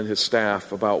and his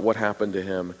staff about what happened to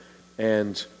him,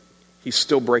 and he's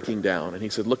still breaking down. And he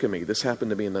said, look at me, this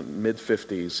happened to me in the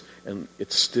mid-50s, and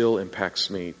it still impacts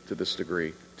me to this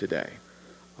degree today.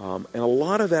 And a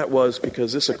lot of that was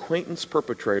because this acquaintance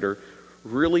perpetrator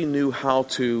really knew how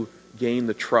to gain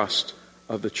the trust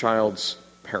of the child's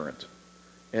parent.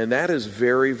 And that is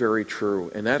very, very true.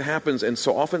 And that happens, and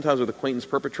so oftentimes with acquaintance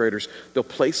perpetrators, they'll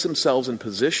place themselves in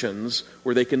positions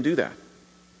where they can do that.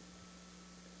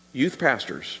 Youth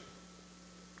pastors,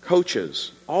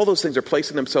 coaches, all those things are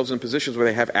placing themselves in positions where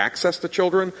they have access to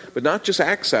children, but not just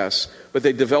access, but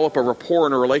they develop a rapport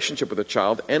and a relationship with the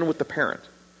child and with the parent.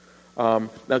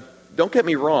 Now, don't get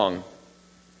me wrong.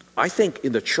 I think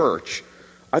in the church,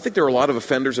 I think there are a lot of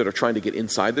offenders that are trying to get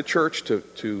inside the church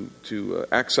to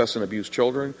access and abuse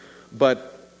children,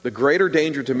 but the greater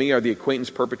danger to me are the acquaintance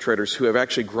perpetrators who have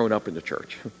actually grown up in the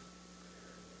church.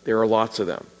 There are lots of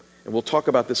them. And we'll talk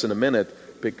about this in a minute,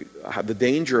 the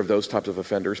danger of those types of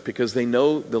offenders, because they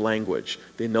know the language,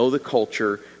 they know the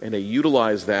culture, and they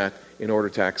utilize that in order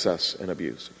to access and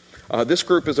abuse. This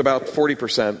group is about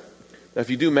 40%. Now, if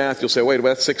you do math, you'll say, wait,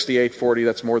 well, that's 68, 40,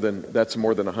 that's more than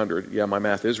 100. Yeah, my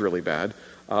math is really bad.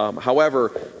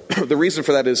 However, the reason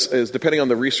for that is depending on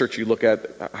the research you look at,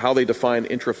 how they define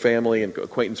intra-family and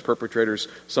acquaintance perpetrators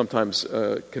sometimes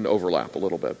can overlap a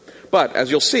little bit. But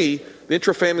as you'll see, the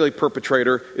intra-family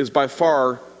perpetrator is by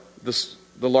far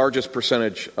the largest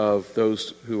percentage of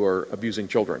those who are abusing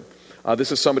children.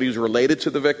 This is somebody who's related to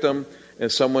the victim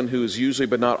and someone who is usually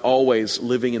but not always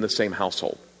living in the same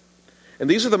household. And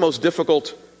these are the most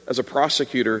difficult as a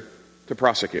prosecutor to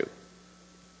prosecute.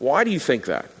 Why do you think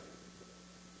that?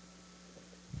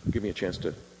 Give me a chance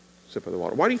to sip of the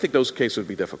water. Why do you think those cases would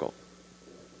be difficult?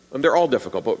 And they're all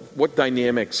difficult, but what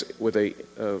dynamics with a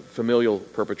familial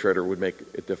perpetrator would make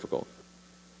it difficult?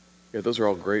 Yeah, those are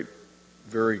all great,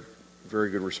 very, very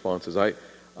good responses. I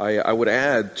would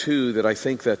add, too, that I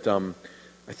think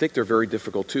they're very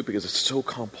difficult, too, because it's so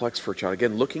complex for a child.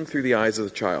 Again, looking through the eyes of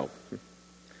the child.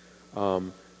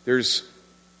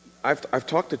 I've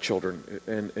talked to children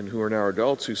and who are now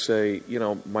adults who say,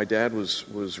 my dad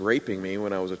was raping me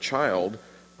when I was a child,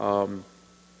 and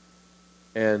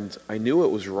I knew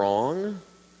it was wrong,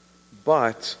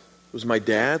 but it was my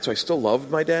dad, so I still loved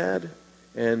my dad.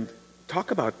 And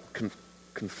talk about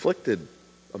conflicted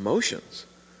emotions.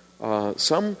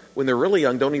 Some, when they're really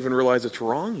young, don't even realize it's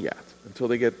wrong yet until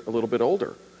they get a little bit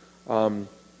older.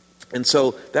 And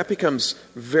so that becomes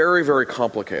very, very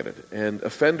complicated. And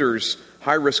offenders,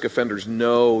 high-risk offenders,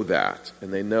 know that.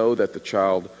 And they know that the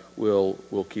child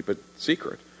will keep it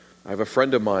secret. I have a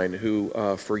friend of mine who,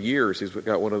 for years, he's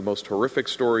got one of the most horrific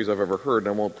stories I've ever heard. And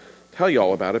I won't tell you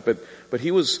all about it, but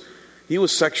he was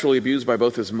sexually abused by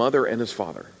both his mother and his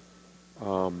father.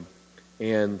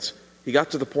 And he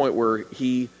got to the point where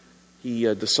he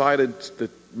decided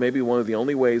that maybe one of the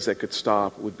only ways that could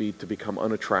stop would be to become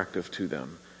unattractive to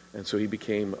them. And so he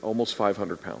became almost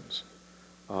 500 pounds.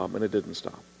 And it didn't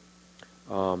stop.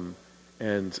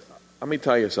 And let me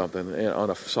tell you something, and on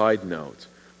a side note.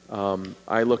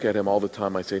 I look at him all the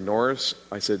time. I say, Norris,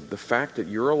 I said, the fact that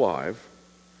you're alive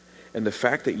and the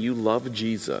fact that you love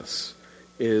Jesus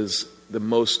is the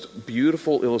most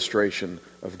beautiful illustration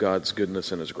of God's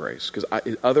goodness and His grace. Because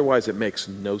otherwise it makes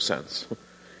no sense.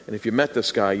 And if you met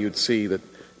this guy, you'd see that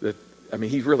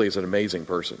he really is an amazing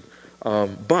person.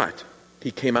 But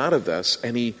he came out of this,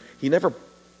 and he never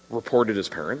reported his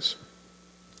parents.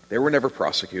 They were never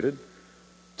prosecuted.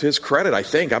 To his credit, I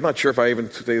think, I'm not sure if I even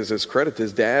say this as credit,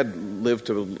 his dad lived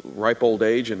to a ripe old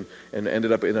age and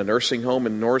ended up in a nursing home,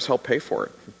 and Norris helped pay for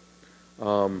it.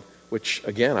 Which,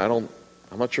 again, I'm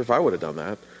not sure if I would have done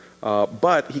that.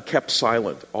 But he kept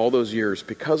silent all those years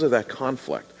because of that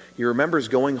conflict. He remembers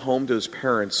going home to his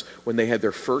parents when they had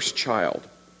their first child,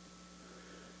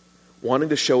 wanting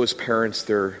to show his parents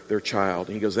their child.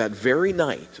 And he goes, that very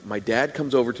night, my dad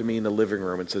comes over to me in the living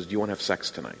room and says, do you want to have sex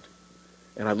tonight?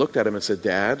 And I looked at him and said,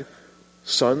 Dad,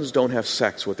 sons don't have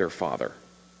sex with their father.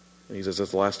 And he says,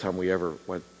 that's the last time we ever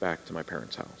went back to my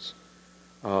parents' house.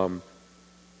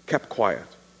 Kept quiet.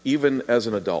 Even as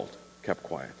an adult, kept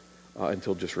quiet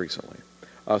until just recently.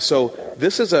 So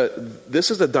this is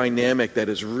a dynamic that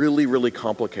is really, really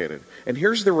complicated. And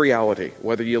here's the reality,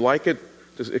 whether you like it,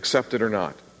 accept it or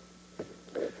not.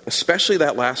 Especially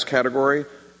that last category,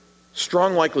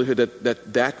 strong likelihood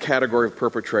that category of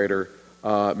perpetrator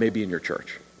may be in your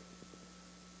church.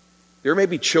 There may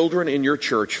be children in your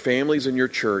church, families in your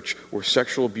church, where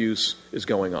sexual abuse is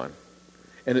going on.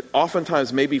 And it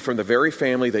oftentimes may be from the very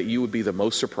family that you would be the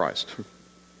most surprised.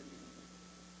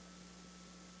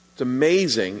 It's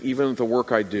amazing, even with the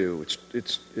work I do.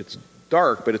 It's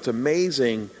dark, but it's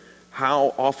amazing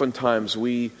how oftentimes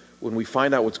when we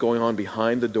find out what's going on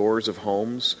behind the doors of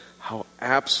homes, how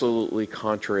absolutely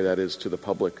contrary that is to the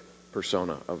public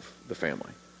persona of the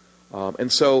family.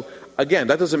 And so, again,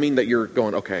 that doesn't mean that you're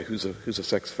going, okay, who's a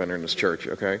sex offender in this church,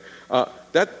 okay?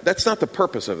 That's not the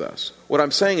purpose of this. What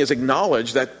I'm saying is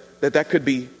acknowledge that could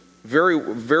be very,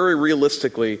 very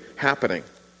realistically happening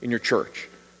in your church.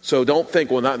 So don't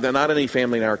think, well, not any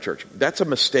family in our church. That's a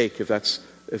mistake if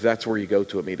that's where you go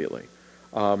to immediately.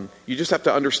 You just have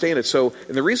to understand it. So,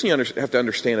 and the reason you have to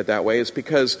understand it that way is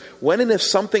because when and if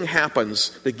something happens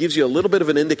that gives you a little bit of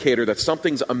an indicator that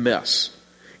something's amiss,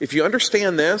 if you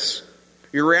understand this,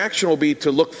 your reaction will be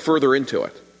to look further into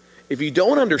it. If you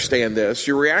don't understand this,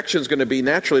 your reaction is going to be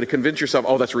naturally to convince yourself,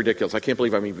 oh, that's ridiculous. I can't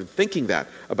believe I'm even thinking that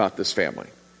about this family.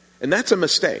 And that's a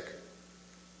mistake.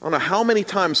 I don't know how many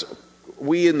times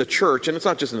we in the church, and it's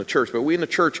not just in the church, but we in the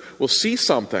church will see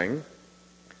something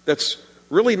that's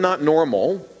really not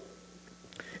normal,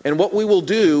 and what we will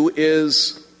do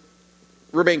is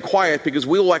remain quiet because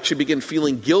we will actually begin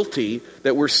feeling guilty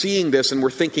that we're seeing this and we're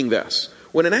thinking this.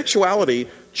 When in actuality,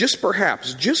 just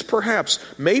perhaps,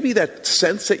 maybe that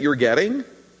sense that you're getting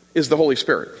is the Holy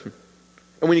Spirit.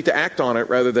 And we need to act on it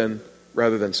rather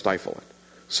than stifle it.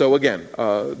 So again,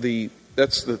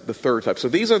 that's the third type. So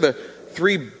these are the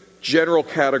three general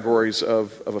categories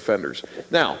of offenders.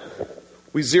 Now,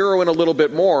 we zero in a little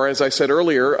bit more, as I said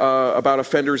earlier, about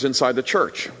offenders inside the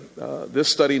church. This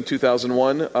study in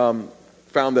 2001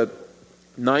 found that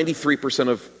 93%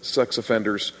 of sex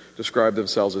offenders describe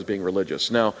themselves as being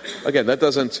religious. Now, again, that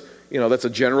doesn't, that's a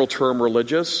general term,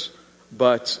 religious,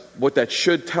 but what that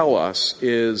should tell us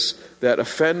is that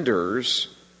offenders,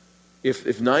 if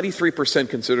 93%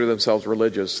 consider themselves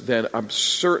religious, then I'm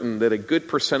certain that a good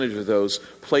percentage of those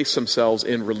place themselves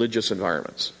in religious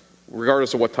environments,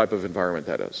 regardless of what type of environment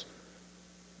that is.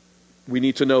 We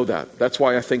need to know that. That's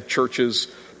why I think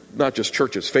churches, not just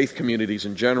churches, faith communities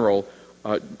in general,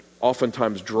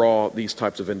 oftentimes draw these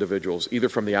types of individuals, either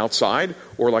from the outside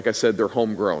or, like I said, they're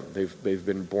homegrown. They've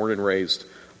been born and raised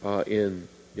in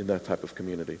that type of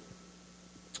community.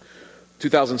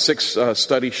 2006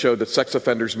 study showed that sex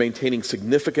offenders maintaining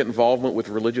significant involvement with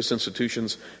religious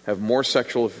institutions have more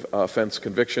sexual offense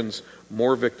convictions,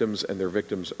 more victims, and their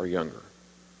victims are younger.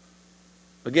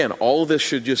 Again, all of this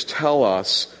should just tell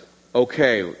us,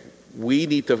 okay, we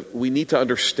need to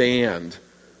understand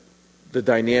the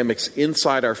dynamics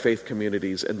inside our faith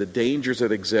communities and the dangers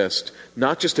that exist,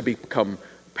 not just to become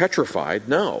petrified,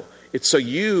 no. It's so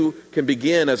you can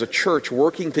begin as a church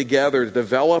working together to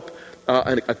develop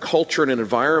a culture and an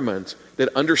environment that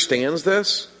understands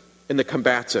this and that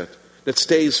combats it, that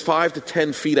stays 5 to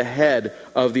 10 feet ahead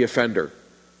of the offender.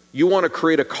 You want to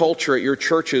create a culture at your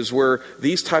churches where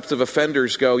these types of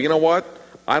offenders go, you know what?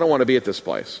 I don't want to be at this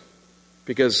place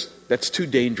because that's too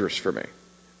dangerous for me.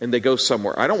 And they go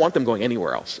somewhere. I don't want them going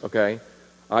anywhere else, okay?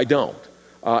 I don't.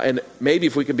 And maybe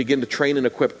if we can begin to train and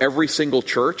equip every single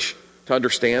church to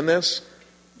understand this,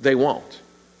 they won't.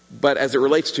 But as it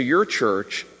relates to your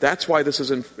church, that's why this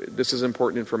is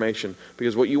important information.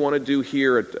 Because what you want to do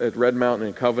here at Red Mountain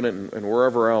and Covenant and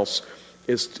wherever else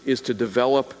is to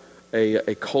develop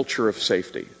a culture of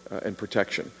safety and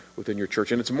protection within your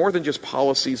church. And it's more than just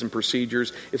policies and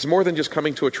procedures. It's more than just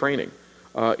coming to a training.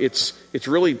 It's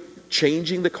really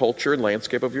changing the culture and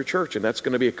landscape of your church. And that's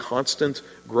going to be a constant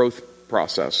growth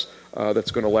process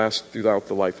that's going to last throughout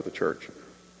the life of the church.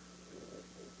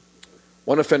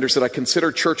 One offender said, I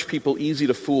consider church people easy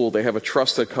to fool. They have a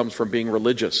trust that comes from being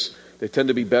religious. They tend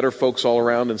to be better folks all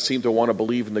around and seem to want to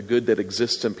believe in the good that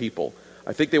exists in people.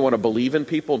 I think they want to believe in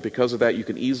people, and because of that, you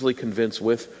can easily convince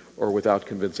with or without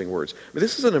convincing words. I mean,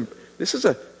 this is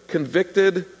a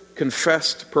convicted,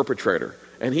 confessed perpetrator,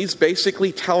 and he's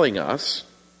basically telling us,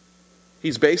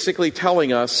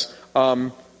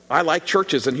 I like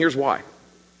churches, and here's why.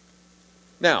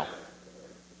 Now,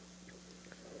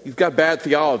 he's got bad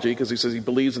theology because he says he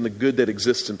believes in the good that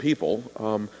exists in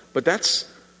people. But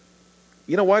that's,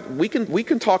 you know what? We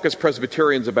can talk as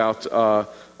Presbyterians about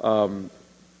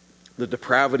the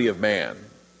depravity of man.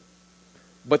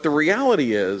 But the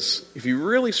reality is, if you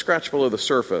really scratch below the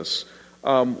surface,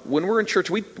 when we're in church,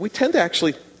 we tend to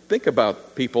actually think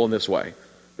about people in this way,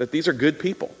 that these are good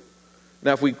people.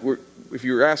 Now, if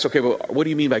you were asked, okay, well, what do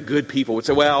you mean by good people? We'd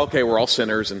say, well, okay, we're all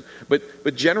sinners,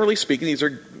 but generally speaking, these are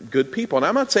good people. And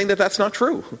I'm not saying that that's not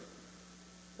true.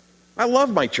 I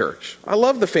love my church. I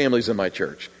love the families in my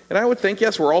church. And I would think,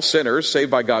 yes, we're all sinners,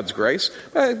 saved by God's grace,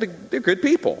 but they're good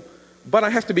people. But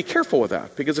I have to be careful with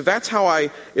that, because if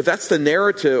that's the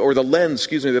narrative or the lens,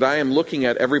 that I am looking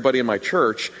at everybody in my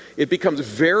church, it becomes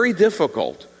very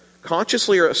difficult,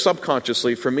 consciously or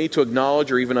subconsciously, for me to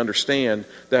acknowledge or even understand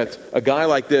that a guy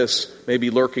like this may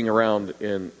be lurking around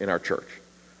in our church.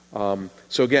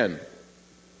 So again,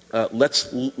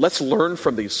 let's learn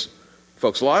from these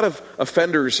folks. A lot of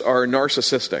offenders are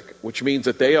narcissistic, which means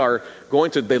that they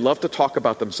love to talk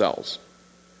about themselves.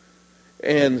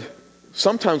 And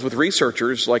sometimes with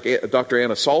researchers like Dr.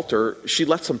 Anna Salter, she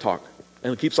lets them talk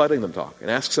and keeps letting them talk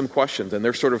and asks them questions, and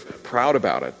they're sort of proud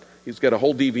about it. He's got a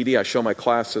whole DVD I show my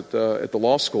class at the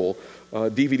law school,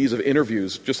 DVDs of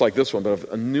interviews just like this one, but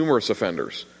of numerous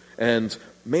offenders. And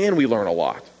man, we learn a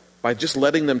lot by just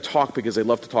letting them talk because they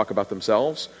love to talk about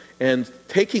themselves, and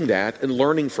taking that and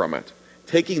learning from it.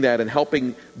 Taking that and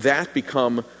helping that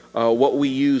become what we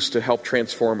use to help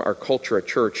transform our culture at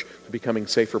church to becoming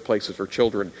safer places for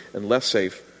children and less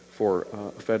safe for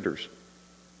offenders.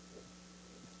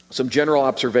 Some general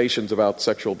observations about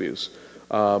sexual abuse.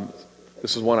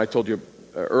 This is one I told you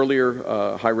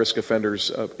earlier. High-risk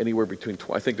offenders, anywhere between,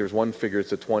 I think there's one figure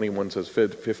that's at 20, one says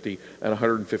 50, and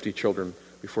 150 children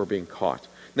before being caught.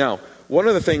 Now, one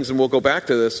of the things, and we'll go back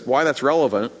to this, why that's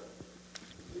relevant,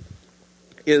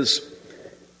 is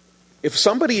if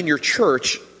somebody in your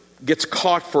church gets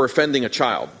caught for offending a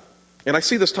child, and I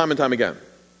see this time and time again,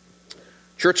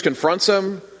 church confronts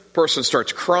them, person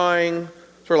starts crying,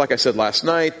 sort of like I said last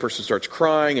night, person starts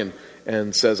crying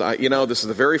and says, this is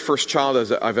the very first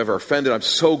child I've ever offended. I'm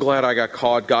so glad I got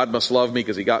caught. God must love me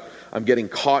because I'm getting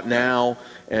caught now,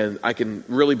 and I can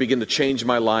really begin to change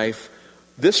my life.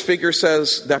 This figure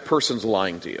says that person's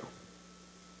lying to you.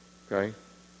 Okay?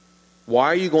 Why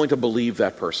are you going to believe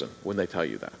that person when they tell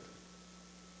you that?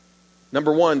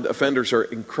 Number one, offenders are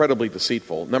incredibly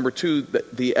deceitful. Number two,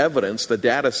 the evidence, the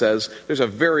data says there's a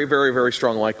very, very, very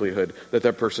strong likelihood that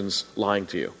that person's lying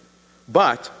to you.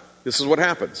 But this is what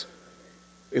happens.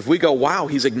 If we go, wow,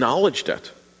 he's acknowledged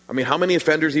it. I mean, how many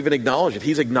offenders even acknowledge it?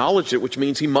 He's acknowledged it, which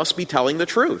means he must be telling the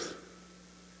truth.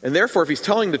 And therefore, if he's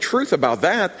telling the truth about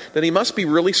that, then he must be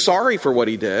really sorry for what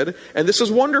he did. And this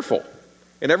is wonderful.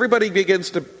 And everybody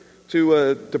begins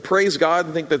to praise God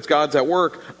and think that God's at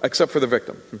work, except for the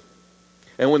victim.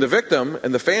 And when the victim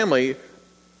and the family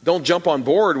don't jump on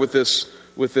board with this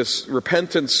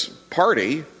repentance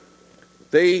party,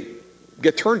 they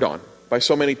get turned on by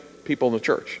so many people in the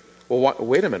church. Well,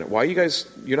 wait a minute. Why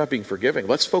you're not being forgiving?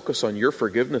 Let's focus on your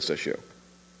forgiveness issue.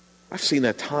 I've seen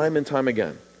that time and time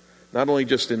again. Not only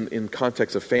just in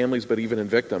context of families, but even in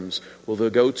victims. Well, they'll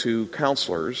go to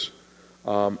counselors,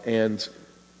 and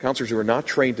counselors who are not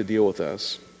trained to deal with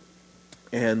this,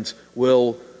 and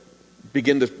will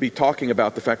begin to be talking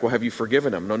about the fact, well, have you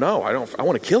forgiven him? No, I don't. I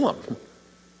want to kill him.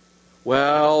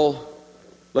 Well,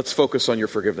 let's focus on your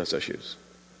forgiveness issues.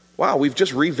 Wow, we've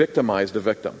just re-victimized the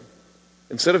victim.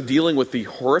 Instead of dealing with the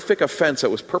horrific offense that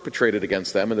was perpetrated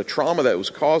against them and the trauma that was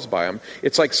caused by them,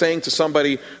 it's like saying to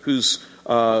somebody who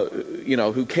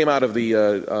came out of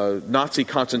the Nazi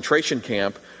concentration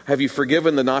camp, have you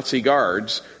forgiven the Nazi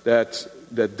guards that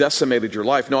decimated your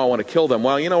life? No, I want to kill them.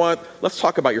 Well, you know what? Let's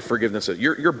talk about your forgiveness.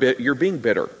 You're being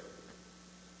bitter.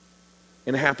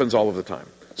 And it happens all of the time.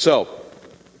 So,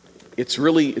 it's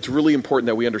really important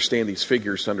that we understand these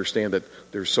figures to understand that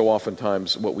there's so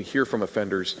oftentimes what we hear from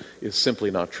offenders is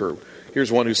simply not true.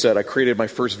 Here's one who said, I created my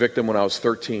first victim when I was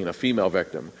 13, a female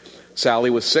victim. Sally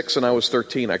was 6 and I was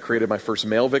 13. I created my first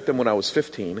male victim when I was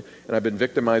 15, and I've been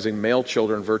victimizing male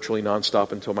children virtually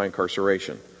nonstop until my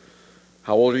incarceration.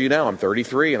 How old are you now? I'm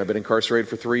 33 and I've been incarcerated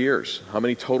for 3 years. How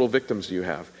many total victims do you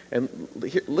have? And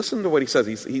listen to what he says.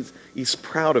 He's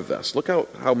proud of this. Look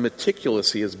how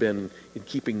meticulous he has been in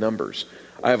keeping numbers.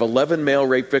 I have 11 male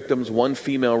rape victims, 1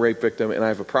 female rape victim, and I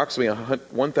have approximately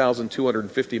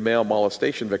 1,250 male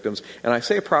molestation victims. And I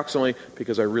say approximately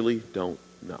because I really don't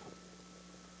know.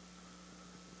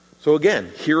 So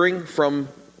again, hearing from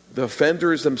the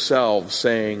offenders themselves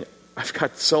saying, I've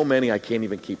got so many I can't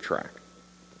even keep track.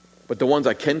 But the ones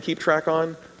I can keep track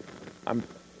on, and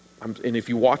if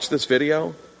you watch this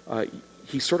video,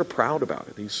 he's sort of proud about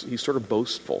it. He's sort of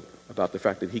boastful about the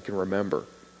fact that he can remember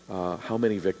how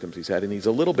many victims he's had. And he's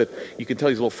you can tell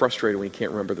he's a little frustrated when he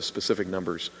can't remember the specific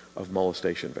numbers of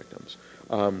molestation victims.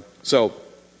 So,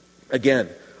 again,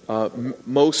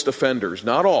 most offenders,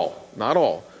 not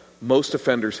all, most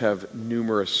offenders have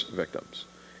numerous victims.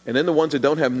 And then the ones that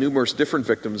don't have numerous different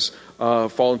victims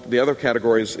fall into the other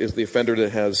categories is the offender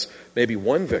that has maybe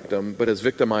one victim, but has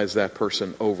victimized that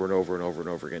person over and over and over and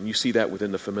over again. You see that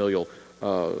within the familial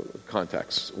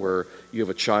context, where you have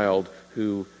a child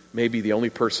who may be the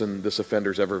only person this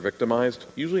offender's ever victimized,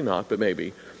 usually not, but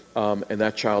maybe, and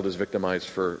that child is victimized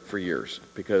for years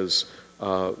because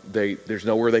there's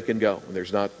nowhere they can go, and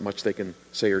there's not much they can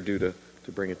say or do to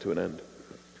bring it to an end.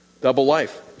 Double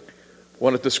life. I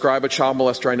want to describe a child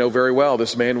molester I know very well.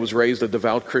 This man was raised by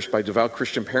devout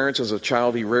Christian parents. As a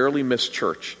child, he rarely missed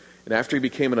church. And after he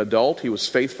became an adult, he was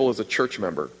faithful as a church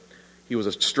member. He was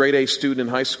a straight-A student in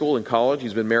high school and college.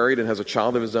 He's been married and has a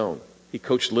child of his own. He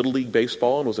coached Little League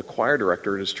baseball and was a choir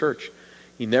director at his church.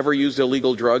 He never used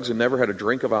illegal drugs and never had a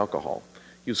drink of alcohol.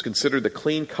 He was considered the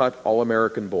clean-cut,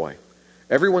 all-American boy.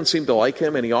 Everyone seemed to like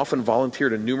him, and he often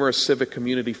volunteered in numerous civic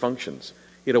community functions.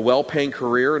 He had a well-paying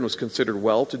career and was considered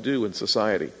well-to-do in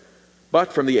society.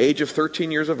 But from the age of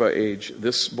 13 years of age,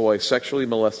 this boy sexually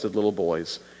molested little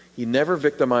boys. He never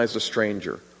victimized a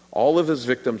stranger. All of his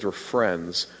victims were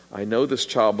friends. I know this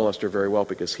child molester very well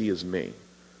because he is me.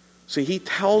 See, he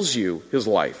tells you his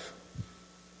life.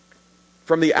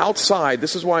 From the outside,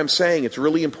 this is why I'm saying it's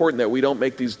really important that we don't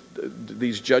make these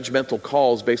judgmental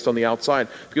calls based on the outside.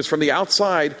 Because from the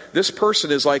outside, this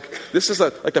person is like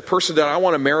the person that I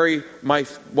want to marry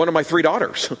one of my 3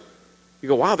 daughters. You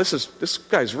go, wow, this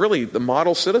guy's really the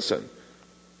model citizen.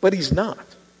 But he's not.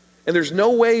 And there's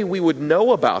no way we would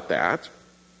know about that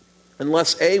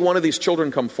unless A, one of these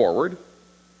children come forward,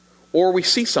 or we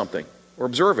see something, or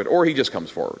observe it, or he just comes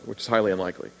forward, which is highly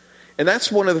unlikely. And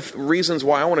that's one of the reasons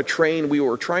why we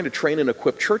were trying to train and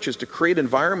equip churches to create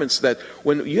environments that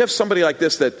when you have somebody like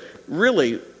this that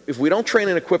really, if we don't train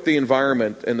and equip the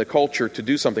environment and the culture to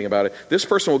do something about it, this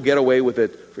person will get away with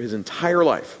it for his entire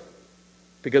life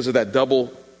because of that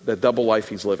double life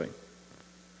he's living.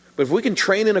 But if we can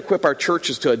train and equip our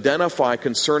churches to identify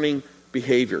concerning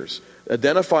behaviors,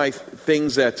 identify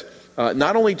things that,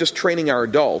 not only just training our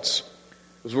adults,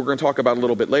 as we're going to talk about a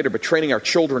little bit later, but training our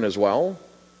children as well,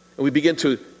 and we begin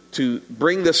to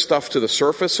bring this stuff to the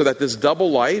surface so that this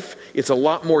double life, it's a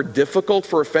lot more difficult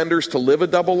for offenders to live a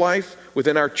double life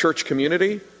within our church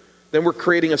community, then we're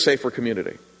creating a safer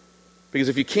community. Because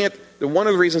if you can't, one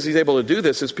of the reasons he's able to do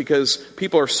this is because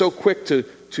people are so quick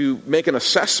to make an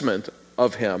assessment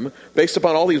of him based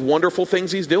upon all these wonderful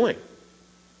things he's doing.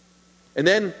 And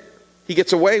then he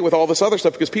gets away with all this other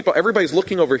stuff because everybody's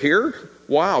looking over here.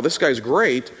 Wow, this guy's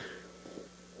great.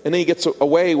 And then he gets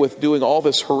away with doing all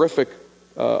this horrific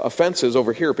offenses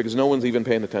over here because no one's even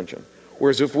paying attention.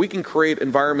 Whereas if we can create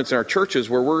environments in our churches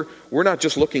where we're not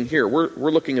just looking here, we're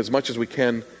looking as much as we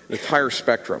can, the entire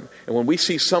spectrum. And when we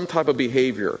see some type of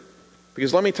behavior,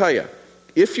 because let me tell you,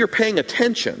 if you're paying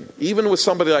attention, even with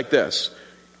somebody like this,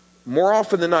 more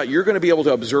often than not, you're going to be able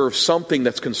to observe something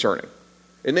that's concerning.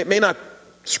 And it may not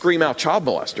scream out child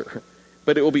molester,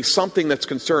 but it will be something that's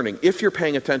concerning if you're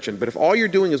paying attention. But if all you're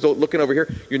doing is looking over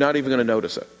here, you're not even going to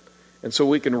notice it. And so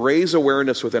we can raise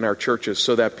awareness within our churches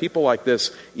so that people like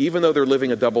this, even though they're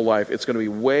living a double life, it's going to be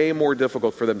way more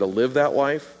difficult for them to live that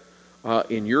life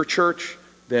in your church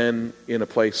than in a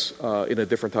place, in a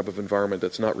different type of environment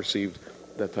that's not received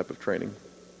that type of training.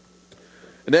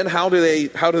 And then how do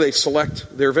they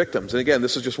select their victims? And again,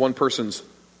 this is just one person's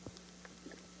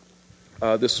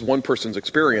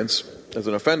experience as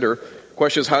an offender.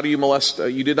 Question is, how do you molest?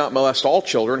 You did not molest all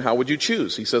children. How would you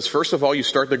choose? He says, first of all, you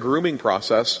start the grooming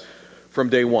process from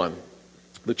day one.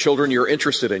 The children you're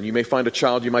interested in. You may find a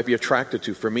child you might be attracted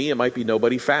to. For me, it might be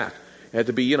nobody fat. It had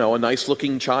to be, a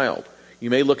nice-looking child. You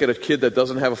may look at a kid that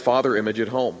doesn't have a father image at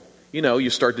home. You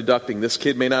start deducting, this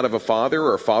kid may not have a father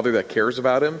or a father that cares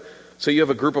about him. So you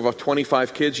have a group of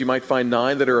 25 kids. You might find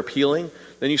 9 that are appealing.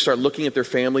 Then you start looking at their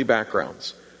family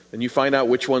backgrounds. Then you find out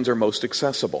which ones are most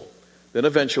accessible. Then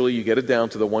eventually you get it down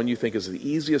to the one you think is the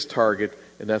easiest target,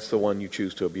 and that's the one you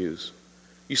choose to abuse.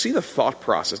 You see the thought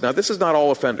process. Now, this is not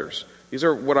all offenders. These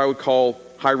are what I would call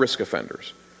high-risk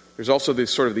offenders. There's also the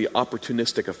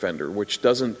opportunistic offender, which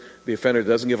the offender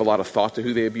doesn't give a lot of thought to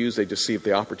who they abuse. They just see if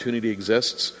the opportunity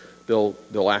exists, they'll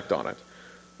act on it.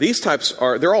 These types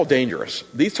they're all dangerous.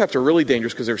 These types are really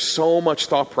dangerous because there's so much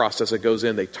thought process that goes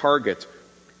in. They target.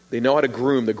 They know how to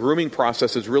groom. The grooming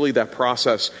process is really that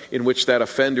process in which that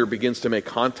offender begins to make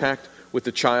contact with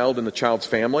the child and the child's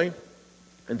family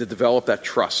and to develop that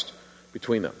trust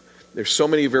between them. There's so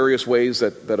many various ways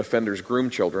that offenders groom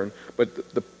children, but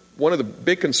one of the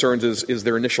big concerns is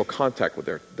their initial contact with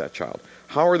that child.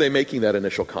 How are they making that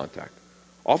initial contact?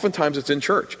 Oftentimes it's in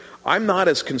church. I'm not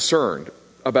as concerned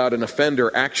about an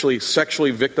offender actually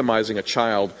sexually victimizing a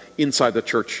child inside the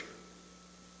church,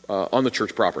 on the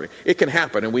church property. It can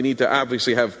happen, and we need to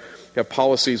obviously have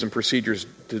policies and procedures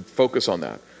to focus on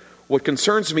that. What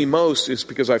concerns me most is,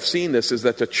 because I've seen this, is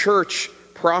that the church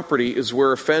property is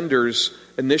where offenders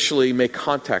initially make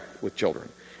contact with children.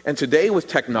 And today with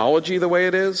technology the way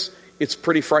it is, it's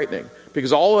pretty frightening.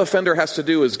 Because all an offender has to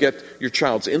do is get your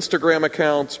child's Instagram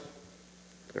account,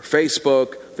 their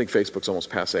Facebook. I think Facebook's almost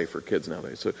passé for kids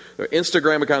nowadays. So their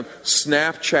Instagram account,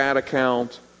 Snapchat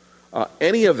account,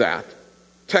 any of that,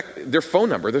 their phone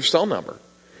number, their cell number.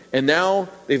 And now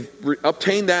they've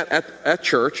obtained that at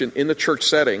church and in the church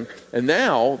setting, and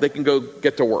now they can go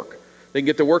get to work. They can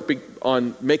get to work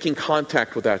on making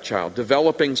contact with that child,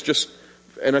 developing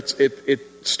and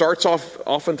it starts off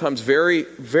oftentimes very,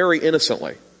 very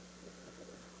innocently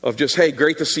of just, hey,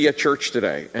 great to see you at church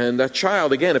today. And that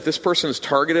child, again, if this person has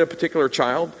targeted a particular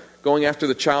child, going after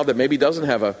the child that maybe doesn't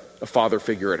have a father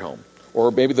figure at home,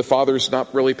 or maybe the father's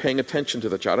not really paying attention to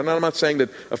the child. And I'm not saying that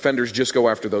offenders just go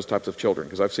after those types of children,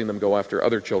 because I've seen them go after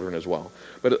other children as well.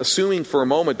 But assuming for a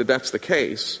moment that that's the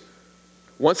case,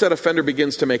 once that offender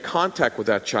begins to make contact with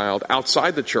that child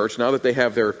outside the church, now that they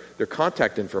have their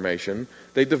contact information,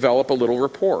 they develop a little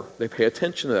rapport. They pay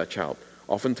attention to that child.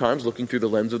 Oftentimes, looking through the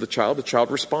lens of the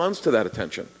child responds to that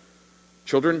attention.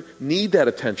 Children need that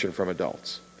attention from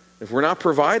adults. If we're not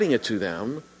providing it to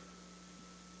them,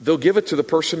 they'll give it to the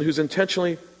person who's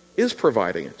intentionally is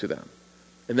providing it to them.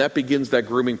 And that begins that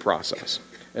grooming process,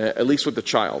 at least with the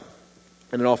child.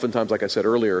 And then oftentimes, like I said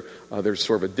earlier, there's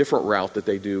sort of a different route that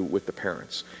they do with the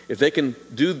parents. If they can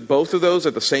do both of those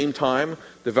at the same time,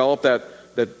 develop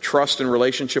that trust and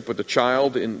relationship with the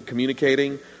child in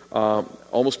communicating,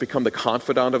 almost become the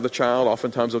confidant of the child.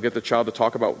 Oftentimes they'll get the child to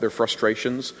talk about their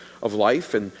frustrations of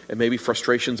life and maybe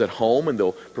frustrations at home, and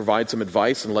they'll provide some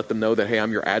advice and let them know that, hey,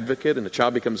 I'm your advocate, and the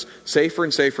child becomes safer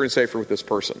and safer and safer with this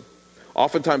person.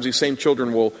 Oftentimes these same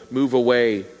children will move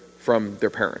away from their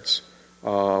parents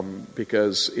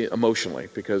because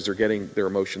they're getting their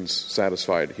emotions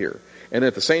satisfied here. And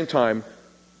at the same time,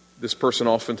 this person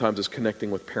oftentimes is connecting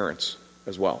with parents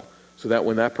as well. So that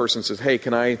when that person says, hey,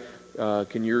 can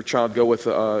your child go with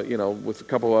a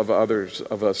couple of others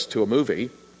of us to a movie?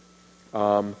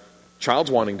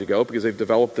 Child's wanting to go because they've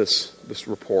developed this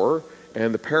rapport,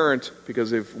 and the parent, because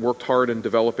they've worked hard in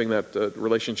developing that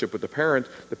relationship with the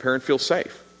parent feels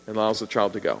safe and allows the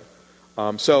child to go.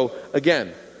 So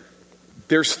again,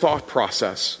 there's thought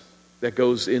process that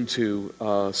goes into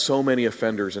so many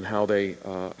offenders and how they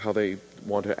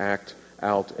want to act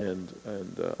out and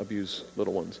abuse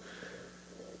little ones.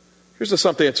 Here's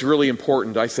something that's really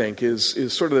important, I think,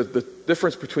 is sort of the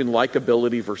difference between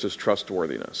likability versus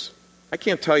trustworthiness. I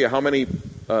can't tell you how many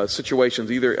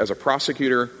situations, either as a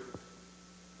prosecutor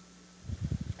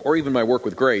or even my work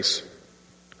with Grace,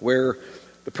 where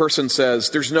the person says,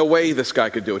 there's no way this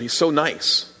guy could do it. He's so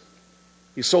nice.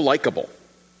 He's so likable.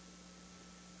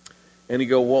 And you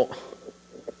go, well,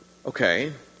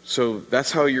 okay, so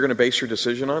that's how you're going to base your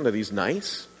decision on, that he's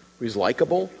nice, he's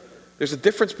likable? There's a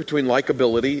difference between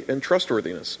likability and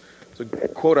trustworthiness. So a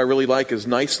quote I really like is,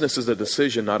 niceness is a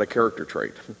decision, not a character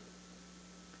trait.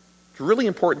 It's really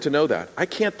important to know that. I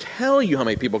can't tell you how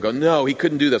many people go, no, he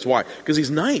couldn't do this. Why? Because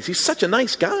he's nice. He's such a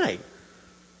nice guy.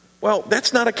 Well,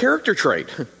 that's not a character trait.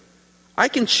 I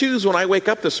can choose when I wake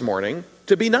up this morning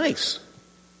to be nice.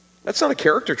 That's not a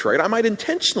character trait. I might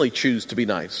intentionally choose to be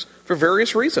nice for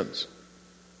various reasons.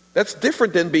 That's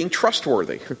different than being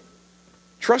trustworthy.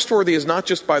 Trustworthy is not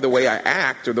just by the way I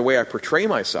act or the way I portray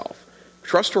myself.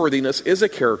 Trustworthiness is a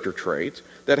character trait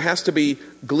that has to be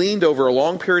gleaned over a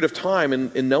long period of time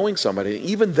in knowing somebody.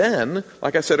 Even then,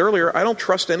 like I said earlier, I don't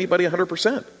trust anybody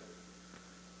 100%.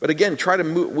 But again,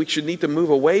 we should need to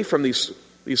move away from these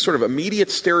sort of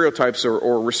immediate stereotypes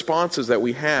or responses that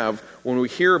we have when we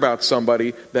hear about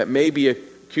somebody that may be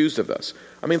accused of this.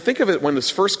 I mean, think of it when this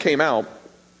first came out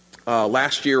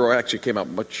last year, or actually came out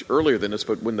much earlier than this,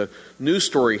 but when the news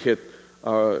story hit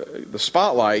the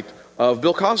spotlight of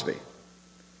Bill Cosby.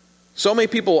 So many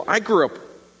people, I grew up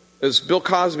as Bill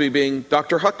Cosby being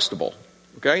Dr. Huxtable,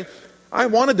 okay? I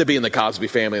wanted to be in the Cosby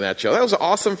Family in that show. That was an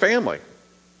awesome family.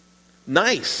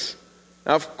 Nice.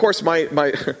 Now, of course, what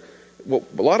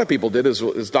a lot of people did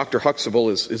is Dr. Huxtable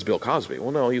is Bill Cosby.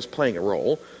 Well, no, he was playing a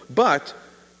role. But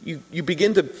you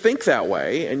begin to think that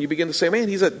way, and you begin to say, man,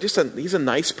 he's a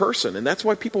nice person. And that's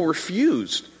why people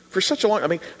refused for such a long... I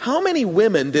mean, how many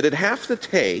women did it have to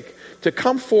take to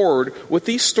come forward with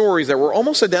these stories that were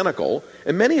almost identical,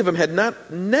 and many of them had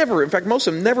never, in fact, most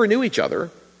of them never knew each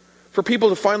other, for people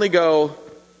to finally go,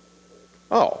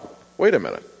 oh, wait a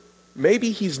minute, maybe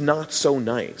he's not so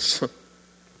nice.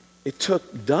 It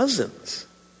took dozens.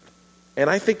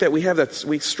 And I think that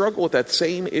we struggle with that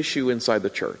same issue inside the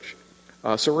church.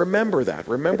 So remember that.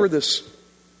 Remember this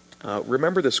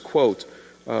quote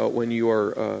when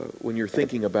you're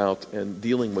thinking about and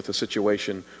dealing with a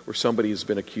situation where somebody has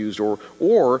been accused,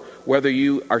 or whether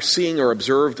you are seeing or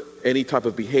observed any type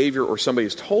of behavior, or somebody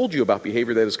has told you about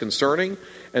behavior that is concerning.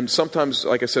 And sometimes,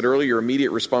 like I said earlier, your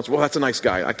immediate response, well, that's a nice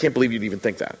guy. I can't believe you'd even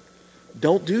think that.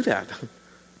 Don't do that.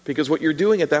 Because what you're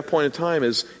doing at that point in time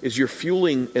is you're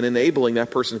fueling and enabling that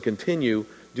person to continue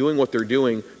doing what they're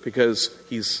doing because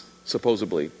he's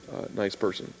supposedly a nice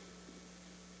person.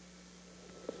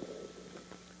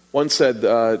 One said,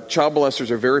 child molesters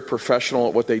are very professional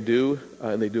at what they do,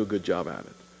 and they do a good job at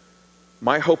it.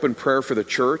 My hope and prayer for the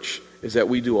church is that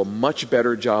we do a much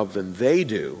better job than they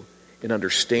do in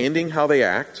understanding how they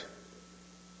act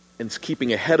and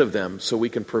keeping ahead of them so we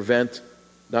can prevent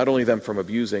not only them from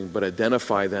abusing, but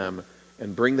identify them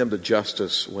and bring them to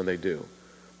justice when they do.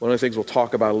 one of the things we'll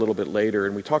talk about a little bit later,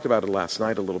 and we talked about it last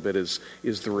night a little bit, is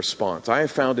the response. I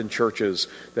have found in churches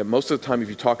that most of the time if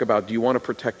you talk about, do you want to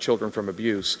protect children from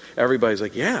abuse, everybody's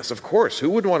like, yes, of course.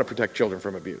 Who wouldn't want to protect children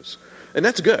from abuse? And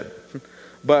that's good.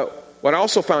 But what I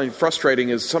also found frustrating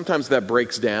is sometimes that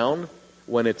breaks down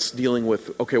when it's dealing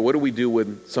with, okay, what do we do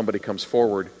when somebody comes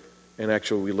forward and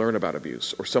actually we learn about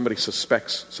abuse, or somebody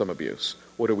suspects some abuse?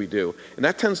 What do we do? And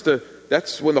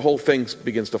that's when the whole thing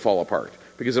begins to fall apart.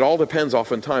 Because it all depends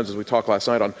oftentimes, as we talked last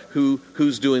night, on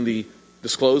who's doing the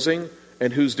disclosing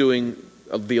and who's doing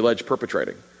the alleged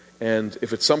perpetrating. And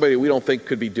if it's somebody we don't think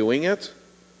could be doing it,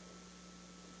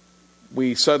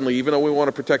 we suddenly, even though we want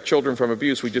to protect children from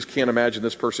abuse, we just can't imagine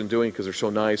this person doing it because they're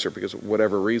so nice or because of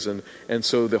whatever reason. And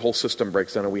so the whole system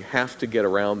breaks down, and we have to get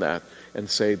around that and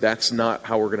say that's not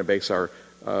how we're going to base our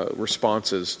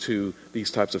responses to these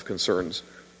types of concerns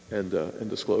and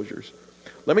disclosures.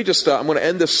 Let me just, I'm going to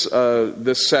end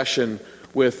this session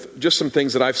with just some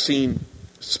things that I've seen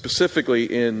specifically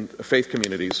in faith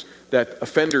communities that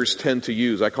offenders tend to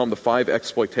use. I call them the 5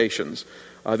 exploitations.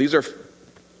 These are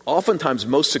oftentimes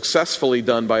most successfully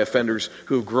done by offenders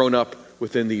who have grown up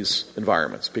within these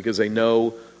environments because they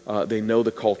know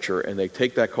the culture, and they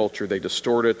take that culture, they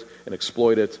distort it and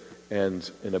exploit it and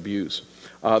abuse.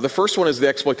 The first one is the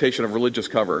exploitation of religious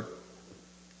cover.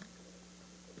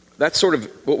 That's sort of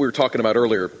what we were talking about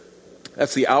earlier.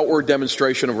 That's the outward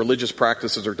demonstration of religious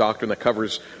practices or doctrine that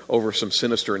covers over some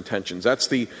sinister intentions. That's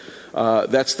the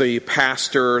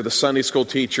pastor, the Sunday school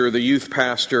teacher, the youth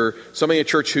pastor, somebody in a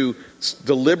church who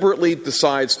deliberately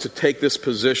decides to take this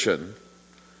position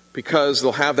because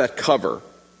they'll have that cover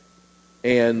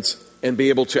and be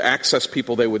able to access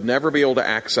people they would never be able to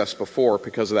access before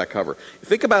because of that cover.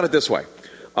 Think about it this way.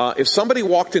 If somebody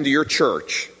walked into your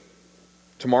church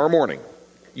tomorrow morning,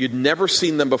 you'd never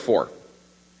seen them before,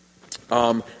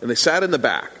 and they sat in the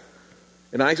back,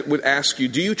 and I would ask you,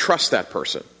 do you trust that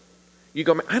person? You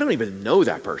go, I don't even know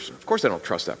that person. Of course I don't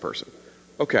trust that person.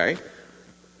 Okay.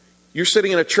 You're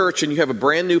sitting in a church and you have a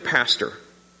brand new pastor.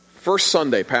 First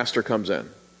Sunday, pastor comes in.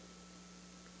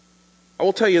 I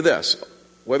will tell you this,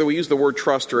 whether we use the word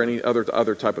trust or any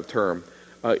other type of term,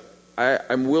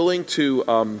 I'm willing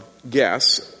to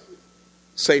guess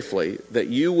safely that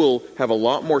you will have a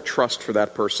lot more trust for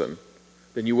that person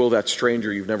than you will that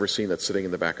stranger you've never seen that's sitting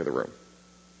in the back of the room.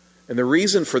 And the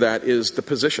reason for that is the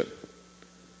position.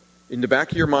 In the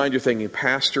back of your mind, you're thinking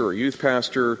pastor or youth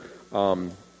pastor.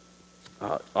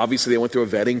 Obviously, they went through a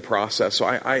vetting process, so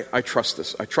I trust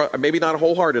this. I trust, maybe not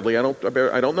wholeheartedly. I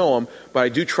don't know him, but I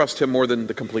do trust him more than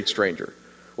the complete stranger.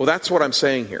 Well, that's what I'm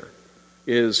saying here.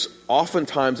 Is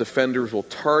oftentimes offenders will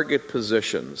target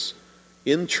positions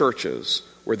in churches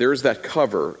where there's that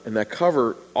cover, and that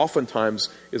cover oftentimes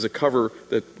is a cover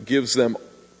that gives them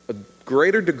a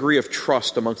greater degree of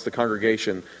trust amongst the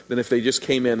congregation than if they just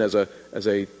came in as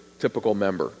a typical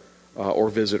member or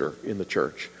visitor in the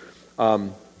church.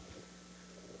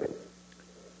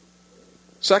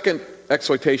 Second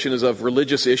exploitation is of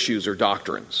religious issues or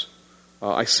doctrines.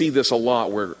 I see this a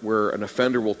lot where an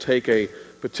offender will take a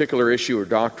particular issue or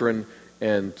doctrine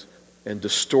and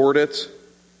distort it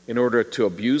in order to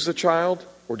abuse the child,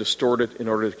 or distort it in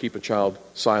order to keep a child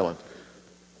silent.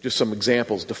 Just some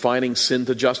examples. Defining sin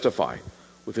to justify.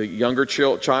 With a younger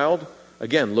child,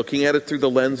 again, looking at it through the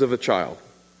lens of a child.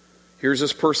 Here's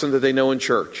this person that they know in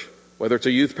church, whether it's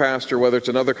a youth pastor, whether it's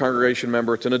another congregation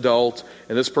member, it's an adult,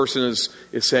 and this person is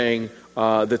saying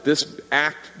that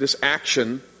this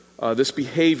action, this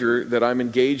behavior that I'm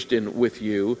engaged in with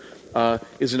you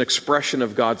is an expression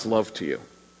of God's love to you.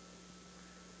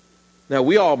 Now,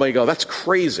 we all may go, that's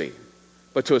crazy.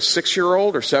 But to a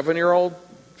 6-year-old or 7-year-old,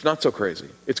 it's not so crazy.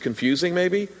 It's confusing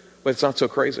maybe, but it's not so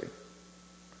crazy.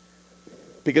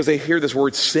 Because they hear this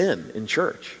word sin in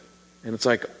church. And it's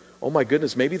like, oh my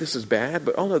goodness, maybe this is bad,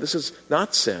 but oh no, this is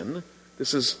not sin.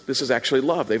 This is actually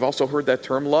love. They've also heard that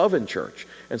term love in church.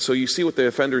 And so you see what the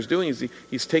offender is doing is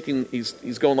he's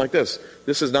going like this.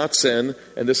 This is not sin,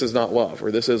 and this is not love,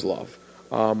 or this is love.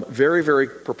 Very, very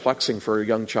perplexing for a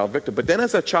young child victim. But then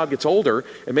as that child gets older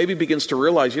and maybe begins to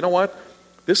realize, you know what?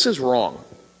 This is wrong.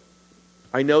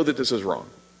 I know that this is wrong.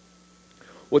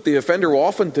 What the offender will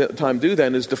oftentimes do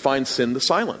then is define sin to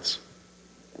silence.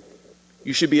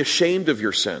 You should be ashamed of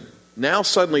your sin. Now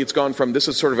suddenly it's gone from this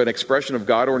is sort of an expression of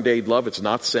God-ordained love, it's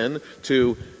not sin,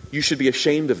 to you should be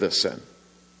ashamed of this sin.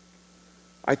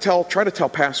 I try to tell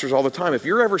pastors all the time, if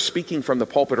you're ever speaking from the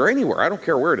pulpit or anywhere, I don't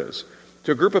care where it is,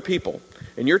 to a group of people,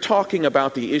 and you're talking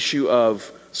about the issue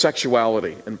of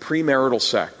sexuality and premarital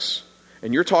sex,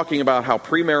 and you're talking about how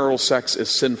premarital sex is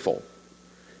sinful,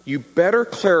 you better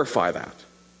clarify that.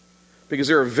 Because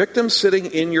there are victims sitting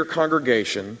in your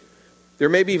congregation There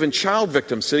may be even child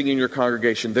victims sitting in your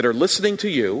congregation that are listening to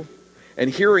you and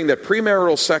hearing that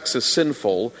premarital sex is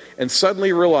sinful and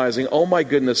suddenly realizing, oh my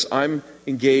goodness, I'm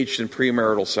engaged in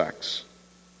premarital sex.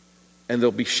 And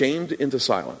they'll be shamed into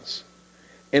silence.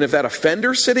 And if that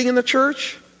offender's sitting in the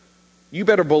church, you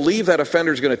better believe that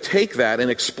offender's going to take that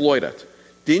and exploit it.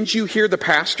 Didn't you hear the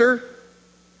pastor?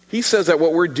 He says that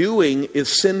what we're doing is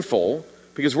sinful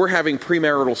because we're having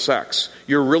premarital sex.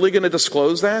 You're really going to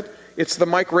disclose that? It's the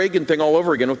Mike Reagan thing all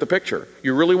over again with the picture.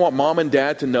 You really want mom and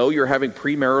dad to know you're having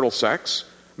premarital sex?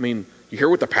 I mean, you hear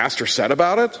what the pastor said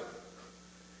about it?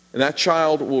 And that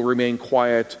child will remain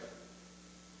quiet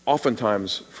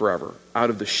oftentimes forever out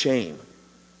of the shame.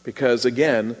 Because,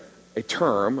 again, a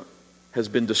term has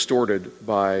been distorted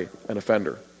by an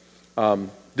offender.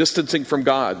 Distancing from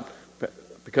God.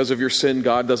 Because of your sin,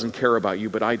 God doesn't care about you,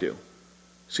 but I do.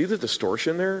 See the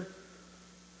distortion there?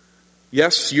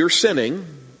 Yes, you're sinning,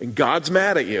 and God's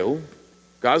mad at you.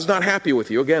 God's not happy with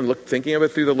you. Again, thinking of it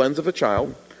through the lens of a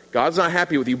child. God's not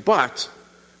happy with you, but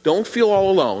don't feel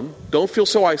all alone. Don't feel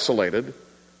so isolated,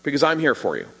 because I'm here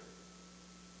for you.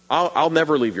 I'll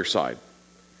never leave your side.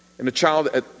 And the child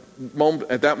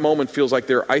at that moment feels like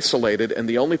they're isolated, and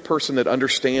the only person that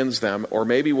understands them, or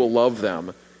maybe will love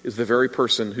them, is the very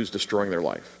person who's destroying their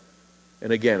life.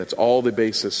 And again, it's all the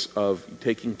basis of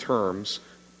taking terms,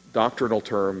 doctrinal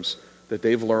terms, that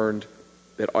they've learned,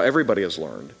 that everybody has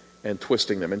learned, and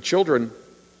twisting them. And children,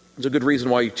 there's a good reason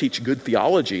why you teach good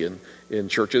theology in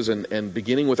churches and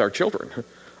beginning with our children.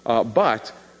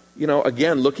 But,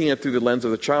 again, looking at it through the lens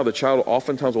of the child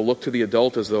oftentimes will look to the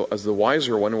adult as the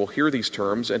wiser one and will hear these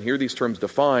terms and hear these terms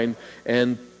defined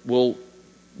and will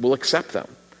accept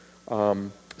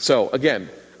them. So, again,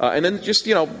 and then just,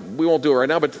 we won't do it right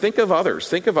now, but think of others.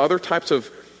 Think of other types of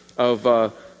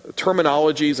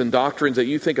terminologies and doctrines that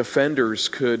you think offenders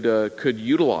could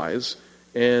utilize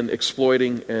in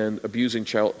exploiting and abusing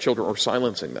children or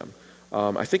silencing them.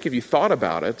 I think if you thought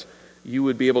about it, you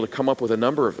would be able to come up with a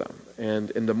number of them. And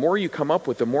the more you come up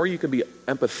with, the more you can be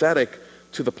empathetic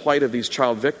to the plight of these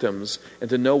child victims and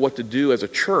to know what to do as a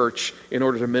church in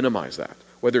order to minimize that.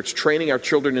 Whether it's training our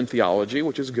children in theology,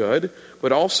 which is good,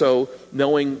 but also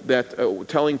knowing that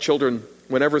telling children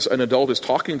whenever an adult is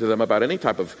talking to them about any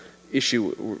type of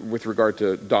issue with regard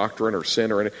to doctrine or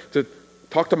sin or anything, to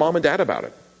talk to mom and dad about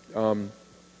it.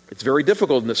 It's very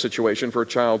difficult in this situation for a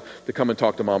child to come and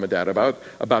talk to mom and dad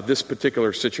about this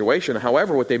particular situation.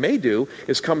 However, what they may do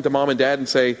is come to mom and dad and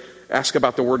say, ask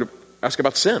about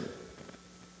sin.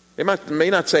 They may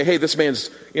not say, hey, this man's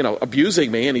abusing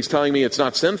me and he's telling me it's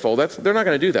not sinful. They're not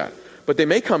going to do that. But they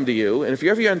may come to you, and if you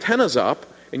have your antennas up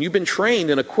and you've been trained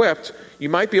and equipped, you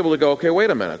might be able to go, okay, wait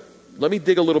a minute. Let me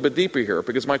dig a little bit deeper here,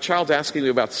 because my child's asking me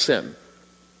about sin.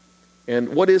 And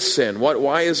what is sin?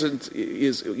 Why is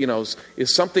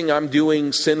something I'm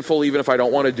doing sinful even if I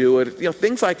don't want to do it?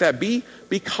 Things like that. Be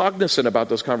cognizant about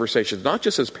those conversations, not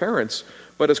just as parents,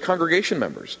 but as congregation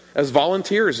members, as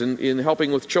volunteers in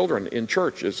helping with children in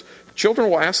church. Children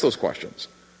will ask those questions.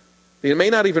 They may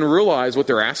not even realize what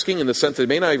they're asking, in the sense that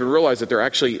they may not even realize that they're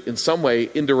actually in some way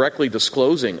indirectly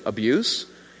disclosing abuse.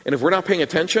 And if we're not paying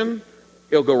attention,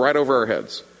 it'll go right over our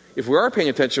heads. If we are paying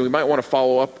attention, we might want to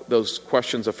follow up those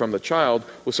questions from the child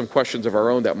with some questions of our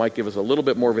own that might give us a little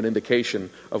bit more of an indication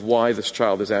of why this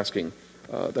child is asking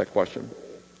that question.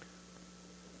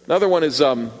 Another one is,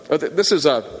 this is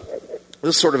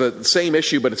sort of the same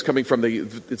issue, but it's coming from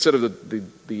instead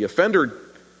of the offender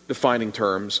defining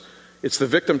terms, it's the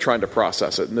victim trying to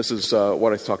process it. And this is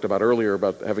what I talked about earlier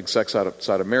about having sex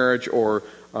outside of marriage, or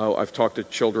I've talked to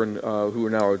children who are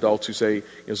now adults who say,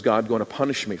 is God going to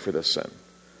punish me for this sin?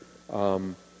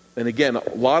 And again,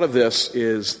 a lot of this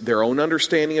is their own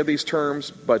understanding of these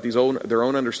terms, but their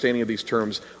own understanding of these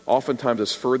terms oftentimes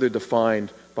is further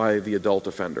defined by the adult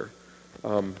offender.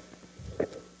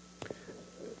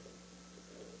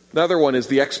 Another one is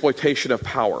the exploitation of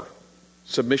power,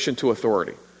 submission to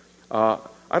authority.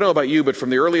 I don't know about you, but from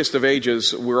the earliest of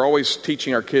ages, we're always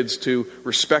teaching our kids to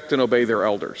respect and obey their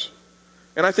elders.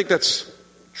 And I think that's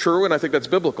true, and I think that's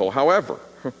biblical. However,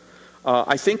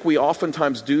 I think we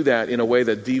oftentimes do that in a way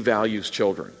that devalues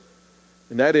children.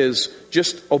 And that is,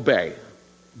 just obey.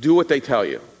 Do what they tell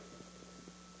you.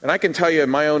 And I can tell you in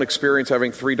my own experience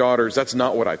having 3 daughters, that's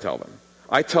not what I tell them.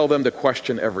 I tell them to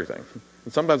question everything.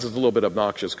 And sometimes it's a little bit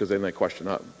obnoxious because then they question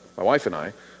my wife and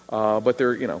I. But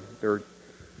they're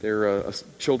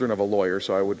children of a lawyer,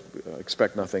 so I would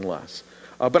expect nothing less.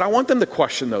 But I want them to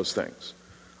question those things.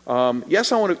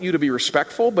 Yes, I want you to be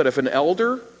respectful, but if an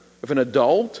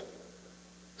adult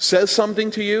says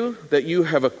something to you that you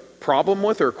have a problem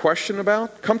with or a question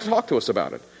about, come talk to us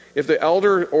about it. If the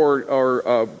elder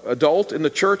or adult in the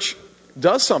church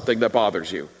does something that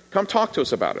bothers you, come talk to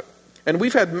us about it. And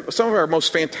we've had some of our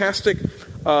most fantastic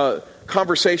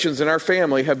conversations in our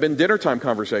family have been dinner time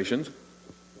conversations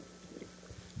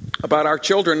about our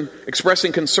children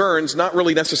expressing concerns, not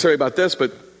really necessarily about this,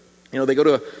 but they go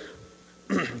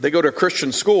to a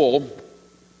Christian school,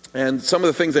 and some of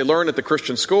the things they learn at the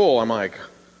Christian school, I'm like,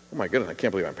 oh my goodness, I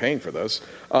can't believe I'm paying for this.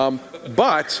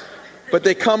 But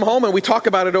they come home and we talk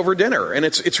about it over dinner, and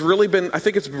it's really been, I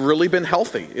think it's really been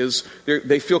healthy.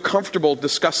 They feel comfortable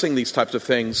discussing these types of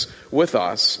things with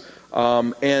us,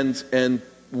 and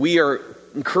we are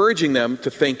encouraging them to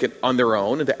think on their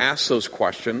own and to ask those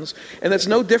questions. And that's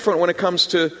no different when it comes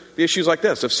to the issues like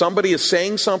this. If somebody is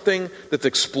saying something that's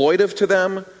exploitive to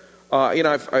them,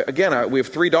 we have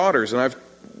 3 daughters, and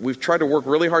we've tried to work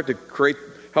really hard to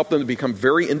help them to become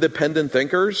very independent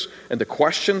thinkers and to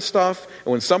question stuff.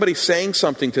 And when somebody's saying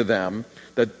something to them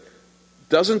that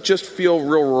doesn't just feel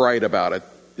real right about it,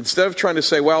 instead of trying to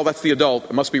say, well, that's the adult,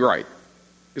 it must be right.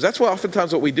 Because that's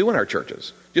oftentimes what we do in our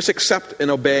churches. Just accept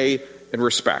and obey and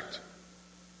respect.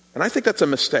 And I think that's a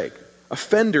mistake.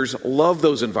 Offenders love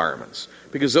those environments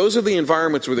because those are the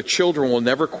environments where the children will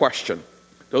never question.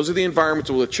 Those are the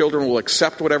environments where the children will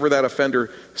accept whatever that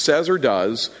offender says or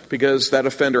does because that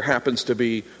offender happens to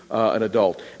be an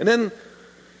adult. And then,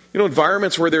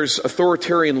 environments where there's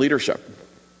authoritarian leadership.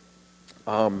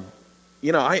 I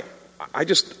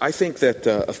think that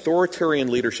authoritarian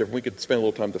leadership, we could spend a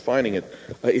little time defining it,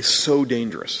 is so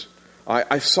dangerous.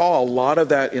 I saw a lot of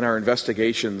that in our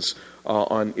investigations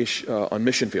on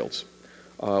mission fields.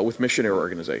 With missionary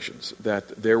organizations, that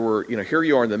there were, here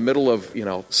you are in the middle of,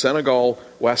 Senegal,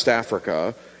 West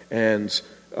Africa, and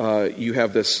you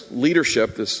have this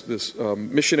leadership, this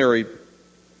missionary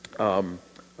board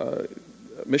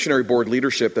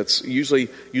leadership that's usually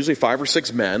 5 or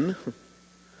 6 men,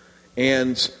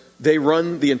 and they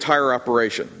run the entire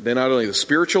operation. They're not only the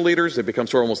spiritual leaders, they become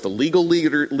sort of almost the legal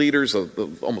leaders,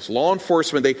 almost law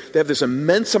enforcement. They have this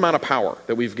immense amount of power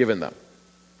that we've given them.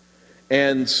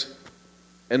 And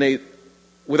they,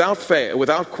 without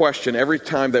question, every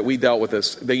time that we dealt with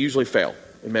this, they usually fail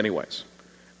in many ways.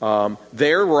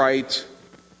 They're right.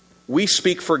 We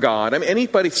speak for God. I mean,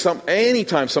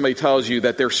 anytime somebody tells you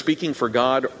that they're speaking for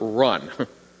God, run.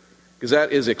 Because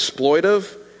that is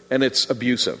exploitive and it's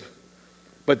abusive.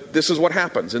 But this is what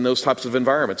happens in those types of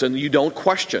environments. And you don't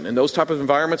question. In those types of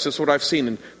environments, this is what I've seen.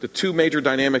 And the 2 major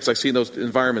dynamics I see in those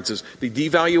environments is the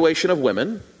devaluation of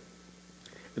women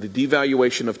and the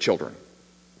devaluation of children.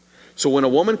 So when a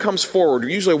woman comes forward,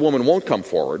 usually a woman won't come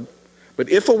forward, but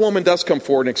if a woman does come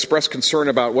forward and express concern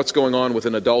about what's going on with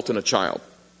an adult and a child,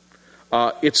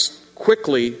 it's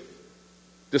quickly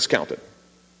discounted.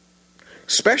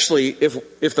 Especially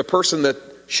if the person that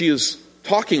she is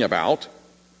talking about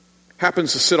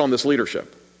happens to sit on this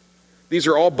leadership. These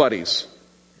are all buddies.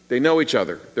 They know each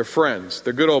other. They're friends.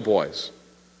 They're good old boys.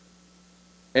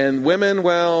 And women,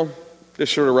 well, they're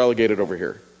sort of relegated over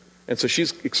here. And so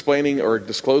she's explaining or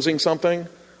disclosing something.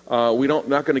 We're not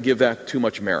going to give that too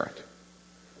much merit.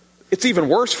 It's even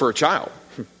worse for a child.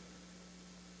 In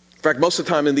fact, most of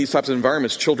the time in these types of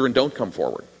environments, children don't come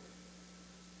forward.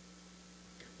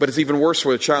 But it's even worse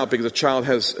for a child because a child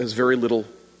has very little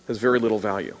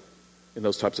value in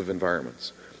those types of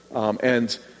environments.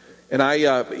 And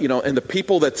the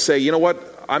people that say, you know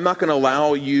what, I'm not going to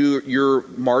allow your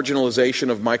marginalization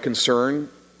of my concern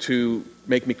to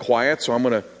make me quiet, so I'm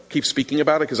going to keep speaking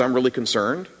about it because I'm really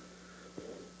concerned.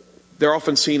 They're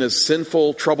often seen as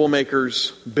sinful,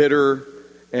 troublemakers, bitter,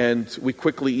 and we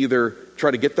quickly either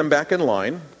try to get them back in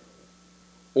line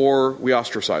or we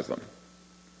ostracize them.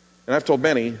 And I've told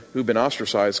many who've been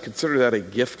ostracized, consider that a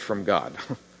gift from God.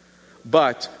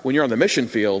 But when you're on the mission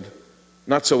field,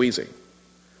 not so easy.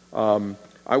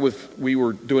 We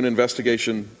were doing an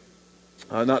investigation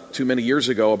not too many years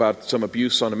ago about some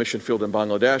abuse on a mission field in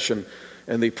Bangladesh,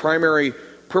 and the primary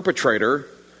perpetrator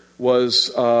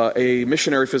was a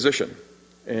missionary physician.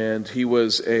 And he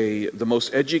was the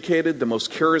most educated, the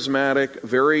most charismatic,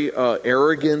 very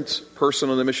arrogant person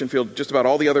on the mission field. Just about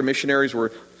all the other missionaries were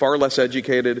far less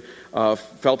educated,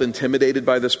 felt intimidated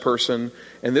by this person.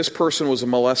 And this person was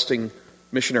molesting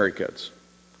missionary kids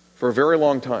for a very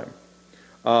long time.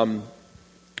 There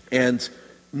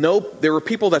were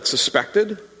people that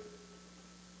suspected,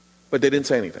 but they didn't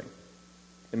say anything.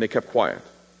 And they kept quiet.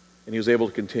 And he was able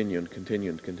to continue and continue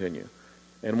and continue.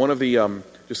 And one of the,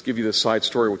 just give you this side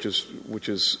story, which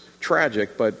is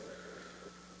tragic, but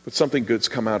something good's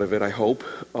come out of it, I hope.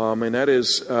 And that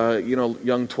is,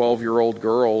 young 12-year-old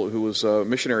girl who was a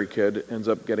missionary kid ends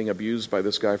up getting abused by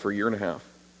this guy for a year and a half.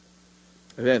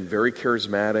 And then, very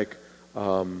charismatic,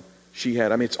 She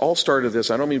had, it's all started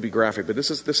this. I don't mean to be graphic, but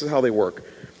this is how they work.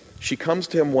 She comes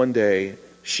to him one day.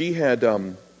 She had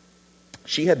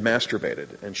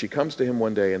masturbated, and she comes to him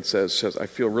one day and says, I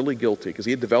feel really guilty, because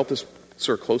he had developed this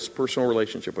sort of close personal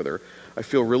relationship with her. I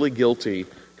feel really guilty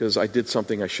because I did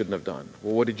something I shouldn't have done.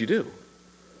 Well, what did you do?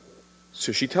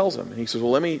 So she tells him, and he says,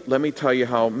 well, let me tell you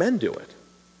how men do it.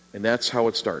 And that's how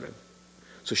it started.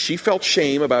 So she felt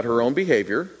shame about her own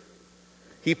behavior.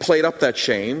 He played up that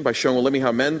shame by showing, well, let me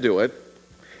how men do it.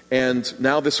 And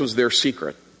now this was their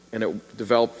secret. And it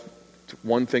developed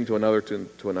one thing to another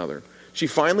to another. She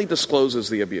finally discloses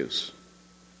the abuse.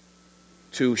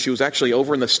 She was actually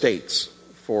over in the States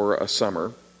for a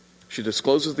summer. She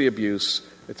discloses the abuse.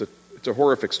 It's a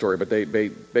horrific story, but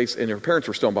and her parents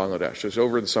were still in Bangladesh. She was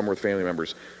over in the summer with family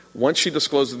members. Once she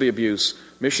discloses the abuse,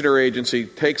 missionary agency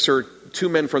takes her. 2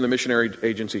 men from the missionary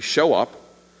agency show up.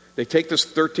 They take this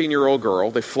 13-year-old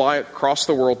girl. They fly across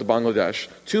the world to Bangladesh.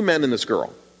 2 men and this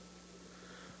girl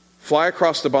fly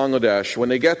across to Bangladesh. When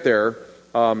they get there,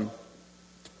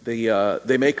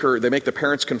 they make the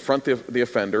parents confront the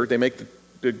offender. They make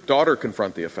the daughter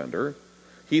confront the offender.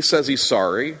 He says he's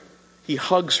sorry. He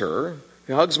hugs her.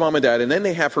 He hugs mom and dad, and then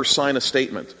they have her sign a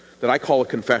statement that I call a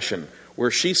confession,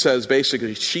 where she says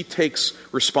basically she takes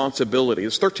responsibility.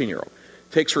 This 13-year-old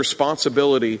takes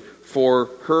responsibility for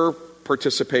her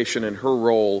participation and her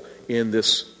role in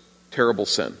this terrible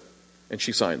sin, and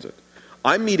she signs it.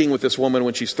 I'm meeting with this woman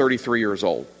when she's 33 years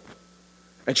old,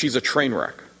 and she's a train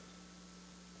wreck.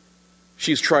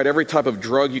 She's tried every type of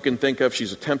drug you can think of.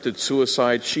 She's attempted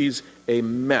suicide. She's a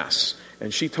mess.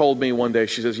 And she told me one day,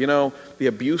 she says, the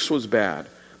abuse was bad,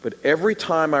 but every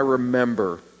time I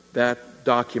remember that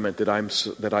document that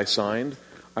I signed,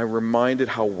 I'm reminded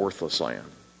how worthless I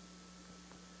am.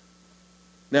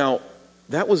 Now,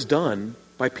 that was done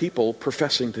by people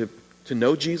professing to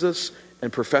know Jesus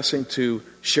and professing to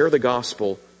share the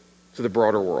gospel to the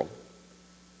broader world.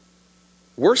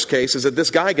 Worst case is that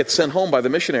this guy gets sent home by the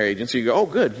missionary agency. You go, oh,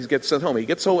 good, he gets sent home. He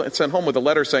gets sent home with a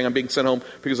letter saying, I'm being sent home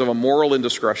because of a moral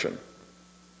indiscretion.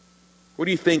 What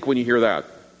do you think when you hear that?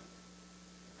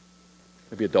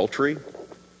 Maybe adultery?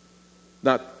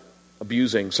 Not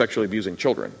sexually abusing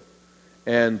children.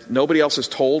 And nobody else is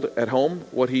told at home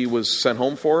what he was sent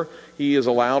home for. He is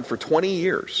allowed for 20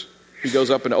 years. He goes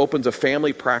up and opens a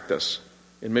family practice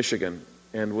in Michigan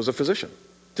and was a physician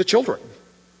to children.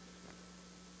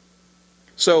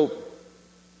 So,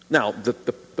 now,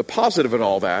 the positive in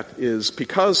all that is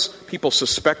because people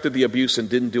suspected the abuse and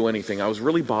didn't do anything, I was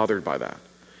really bothered by that.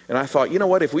 And I thought, you know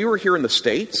what, if we were here in the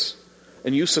States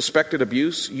and you suspected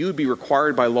abuse, you'd be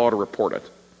required by law to report it.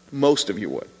 Most of you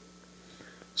would.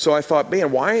 So I thought,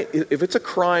 man, why, if it's a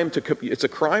crime it's a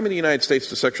crime in the United States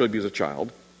to sexually abuse a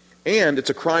child, and it's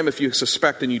a crime if you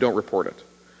suspect and you don't report it.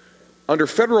 Under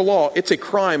federal law, it's a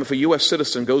crime if a U.S.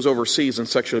 citizen goes overseas and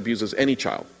sexually abuses any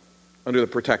child under the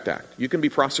PROTECT Act. You can be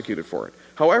prosecuted for it.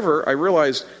 However, I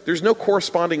realized there's no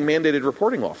corresponding mandated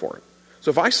reporting law for it. So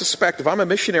if I'm a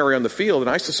missionary on the field and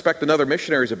I suspect another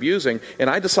missionary is abusing, and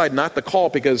I decide not to call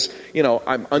because,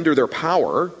 I'm under their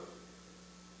power,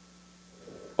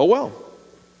 oh well,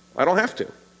 I don't have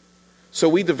to. So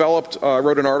we I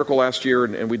wrote an article last year,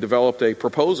 and we developed a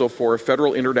proposal for a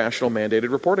federal international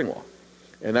mandated reporting law.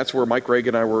 And that's where Mike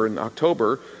Reagan and I were in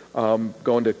October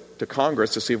going to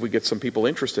Congress to see if we get some people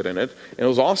interested in it. And it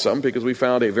was awesome because we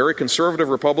found a very conservative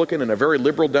Republican and a very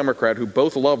liberal Democrat who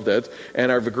both loved it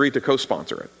and have agreed to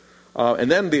co-sponsor it. And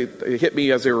then they hit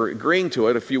me as they were agreeing to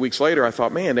it a few weeks later. I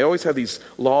thought, man, they always have these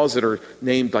laws that are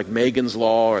named like Megan's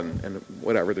Law and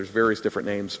whatever. There's various different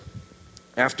names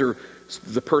after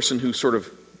the person who sort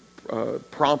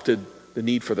of prompted the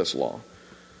need for this law.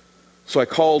 So I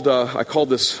called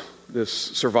this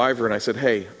survivor and I said,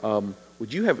 hey,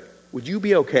 would you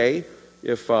be okay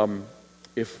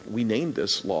if we named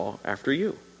this law after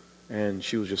you? And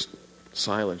she was just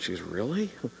silent. She's, really?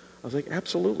 I was like,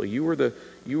 absolutely. You were the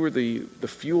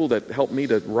fuel that helped me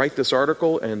to write this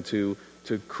article and to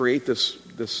create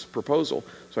this proposal.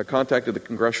 So I contacted the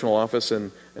congressional office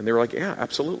and they were like, yeah,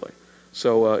 absolutely.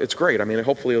 So it's great.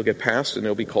 Hopefully it'll get passed and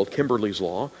it'll be called Kimberly's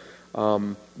Law.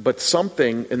 But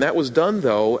something, and that was done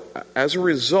though as a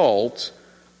result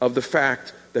of the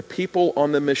fact that people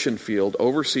on the mission field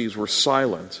overseas were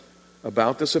silent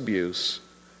about this abuse,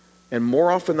 and more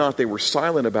often than not they were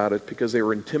silent about it because they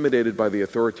were intimidated by the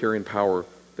authoritarian power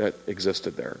that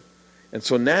existed there. And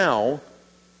so now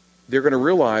they're going to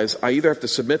realize I either have to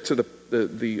submit to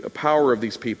the power of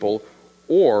these people,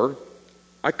 or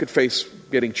I could face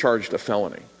getting charged a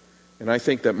felony. and I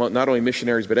think that not only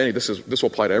missionaries, but this will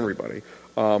apply to everybody,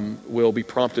 will be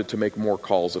prompted to make more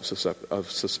calls of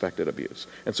suspected abuse.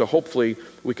 And so hopefully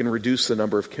we can reduce the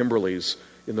number of Kimberlys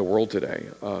in the world today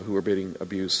who are being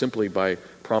abused simply by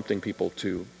prompting people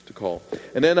to call.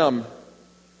 And then one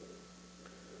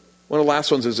of the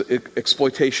last ones is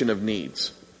exploitation of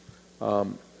needs.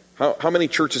 How many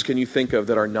churches can you think of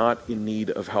that are not in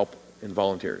need of help and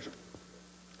volunteers?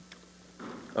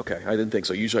 Okay, I didn't think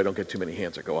so. Usually I don't get too many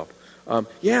hands that go up.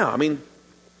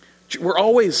 We're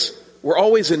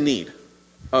always in need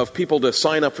of people to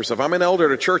sign up for stuff. I'm an elder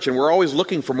at a church, and we're always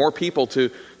looking for more people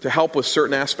to help with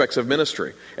certain aspects of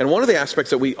ministry. And one of the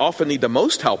aspects that we often need the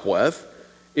most help with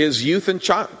is youth and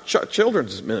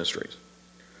children's ministries.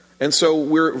 And so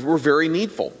we're very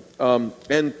needful.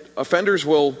 And offenders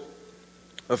will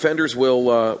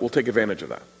take advantage of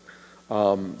that.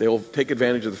 They'll take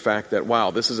advantage of the fact that,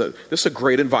 wow, this is a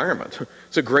great environment.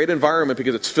 It's a great environment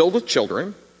because it's filled with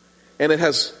children, and it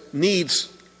has needs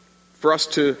for us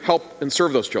to help and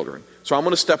serve those children. So I'm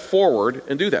going to step forward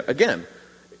and do that. Again,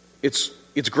 it's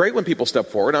great when people step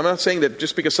forward. I'm not saying that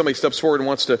just because somebody steps forward and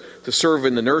wants to serve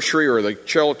in the nursery or the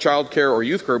child care or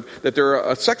youth group that they're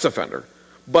a sex offender.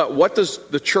 But what does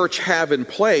the church have in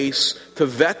place to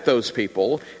vet those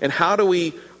people? And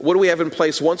what do we have in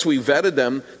place once we vetted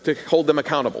them to hold them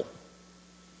accountable?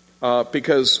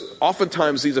 Because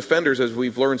oftentimes these offenders, as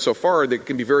we've learned so far, they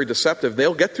can be very deceptive.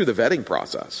 They'll get through the vetting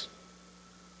process.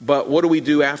 But what do we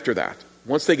do after that?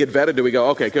 Once they get vetted, do we go,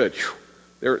 okay, good,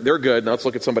 they're good, now let's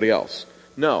look at somebody else?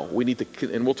 No, we need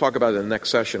to, and we'll talk about it in the next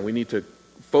session, we need to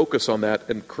focus on that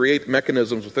and create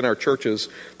mechanisms within our churches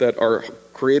that are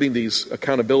creating these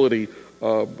accountability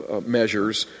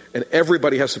measures, and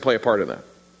everybody has to play a part in that.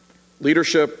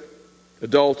 Leadership,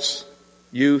 adults,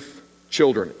 youth,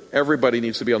 children, everybody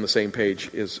needs to be on the same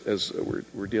page as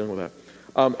we're dealing with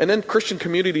that. And then Christian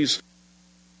communities,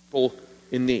 people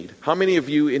in need. How many of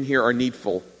you in here are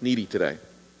needy today?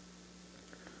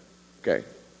 Okay,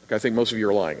 I think most of you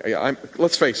are lying.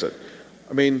 Let's face it.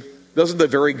 I mean, doesn't the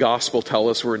very gospel tell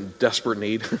us we're in desperate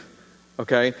need?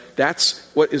 Okay? That's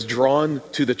what is drawn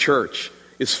to the church.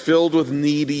 It's filled with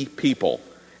needy people.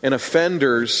 And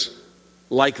offenders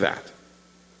like that.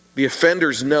 The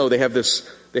offenders know they have this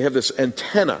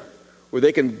antenna where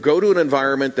they can go to an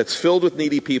environment that's filled with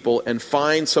needy people and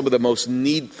find some of the most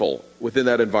needful within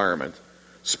that environment.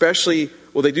 Especially,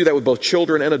 they do that with both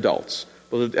children and adults.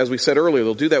 Well, as we said earlier,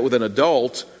 they'll do that with an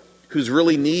adult who's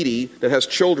really needy, that has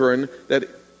children that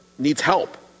needs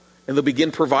help. And they'll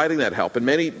begin providing that help. And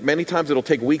many times it'll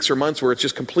take weeks or months where it's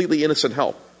just completely innocent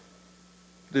help.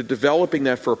 They're developing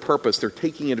that for a purpose. They're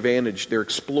taking advantage. They're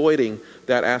exploiting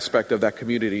that aspect of that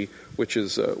community, which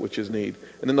is need.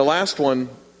 And then the last one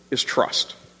is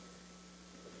trust.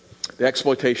 The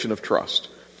exploitation of trust.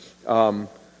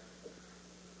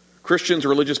 Christians,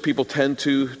 religious people tend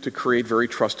to create very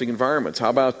trusting environments. How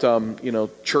about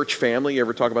church family? You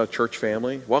ever talk about church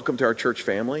family? Welcome to our church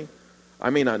family. I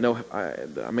may not know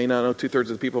 2/3 of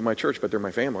the people in my church, but they're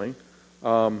my family.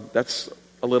 That's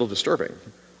a little disturbing.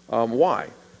 Why?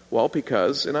 Well,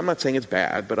 because, and I'm not saying it's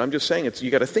bad, but I'm just saying you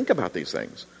got to think about these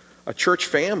things. A church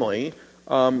family,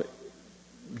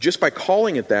 just by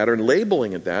calling it that or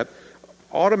labeling it that,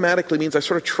 automatically means I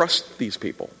sort of trust these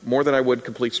people more than I would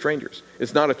complete strangers.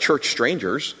 It's not a church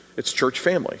strangers, it's church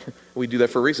family. We do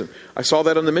that for a reason. I saw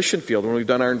that on the mission field when we've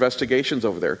done our investigations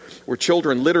over there, where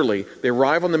children literally, they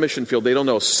arrive on the mission field, they don't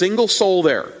know a single soul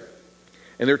there.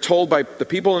 And they're told by the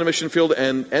people on the mission field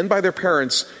and by their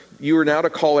parents, you are now to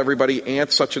call everybody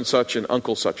Aunt such and such and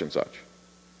Uncle such and such.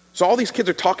 So all these kids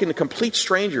are talking to complete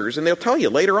strangers, and they'll tell you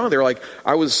later on, they're like,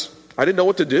 I didn't know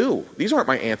what to do. These aren't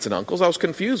my aunts and uncles. I was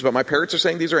confused, but my parents are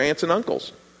saying these are aunts and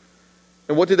uncles.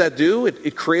 And what did that do?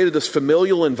 It created this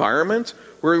familial environment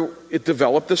where it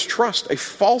developed this trust, a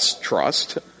false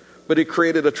trust, but it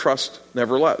created a trust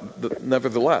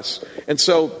nevertheless. And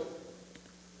so,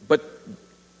 but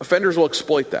offenders will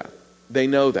exploit that. They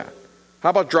know that. How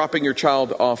about dropping your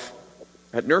child off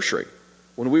at nursery?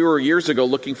 When we were years ago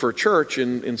looking for a church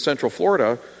in Central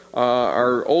Florida,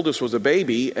 our oldest was a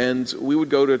baby, and we would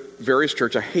go to various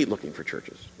churches. I hate looking for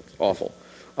churches. It's awful.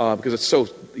 Because it's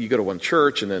you go to one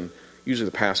church, and then usually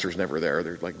the pastor's never there.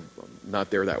 They're like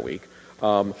not there that week.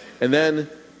 And then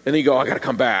you go, I got to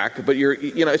come back. But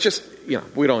it's just,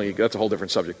 we don't, that's a whole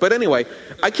different subject. But anyway,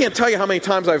 I can't tell you how many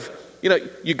times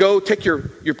you go take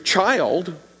your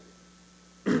child,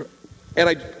 and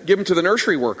I give them to the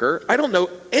nursery worker. I don't know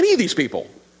any of these people,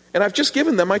 and I've just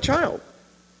given them my child.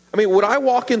 I mean, would I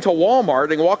walk into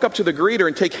Walmart and walk up to the greeter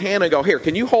and take Hannah and go, here,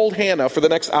 can you hold Hannah for the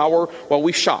next hour while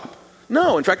we shop?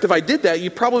 No. In fact, if I did that,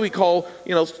 you'd probably call,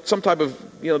 some type of,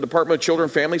 Department of Children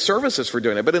and Family Services for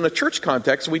doing it. But in a church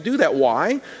context, we do that.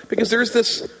 Why? Because there's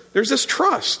this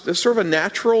trust, this sort of a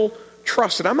natural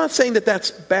trust. And I'm not saying that that's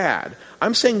bad.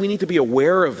 I'm saying we need to be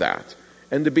aware of that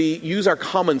and to use our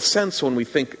common sense when we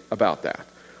think about that.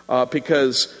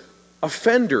 Because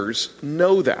offenders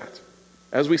know that.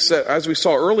 As we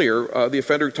saw earlier, the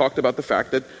offender talked about the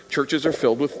fact that churches are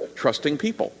filled with trusting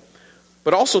people.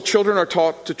 But also children are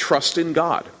taught to trust in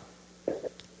God.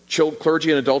 Clergy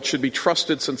and adults should be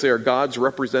trusted since they are God's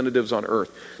representatives on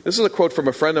earth. This is a quote from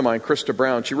a friend of mine, Krista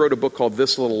Brown. She wrote a book called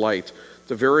This Little Light.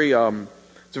 It's a very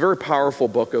powerful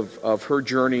book of her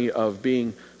journey of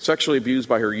being sexually abused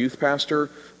by her youth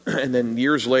pastor, and then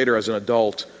years later as an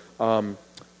adult,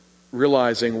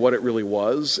 realizing what it really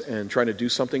was and trying to do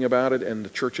something about it, and the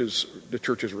church's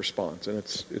response. And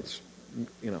it's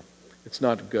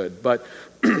not good. But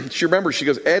she remembers, she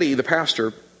goes, Eddie, the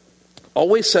pastor,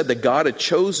 always said that God had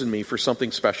chosen me for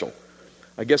something special.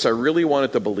 I guess I really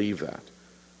wanted to believe that.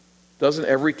 Doesn't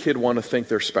every kid want to think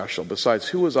they're special? Besides,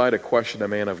 who was I to question a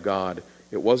man of God?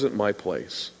 It wasn't my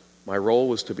place. My role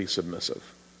was to be submissive.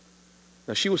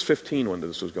 Now, she was 15 when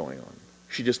this was going on.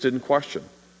 She just didn't question.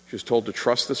 She was told to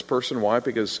trust this person. Why?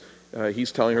 Because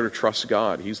he's telling her to trust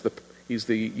God. He's the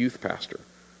youth pastor.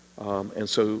 And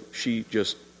so she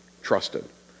just trusted.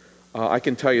 I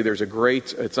can tell you there's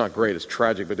it's not great, it's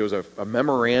tragic, but there was a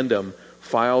memorandum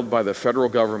filed by the federal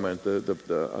government,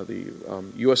 the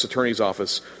U.S. Attorney's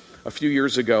Office, a few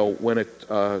years ago when it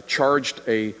charged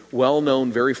a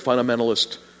well-known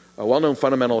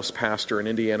fundamentalist pastor in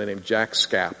Indiana named Jack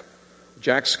Skapp.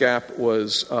 Jack Skapp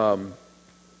was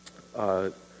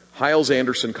Hyles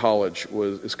Anderson College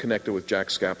is connected with Jack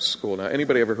Skapp's school. Now,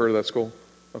 anybody ever heard of that school?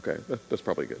 Okay, that's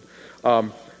probably good.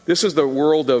 This is the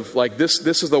world of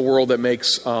this is the world that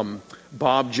makes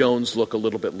Bob Jones look a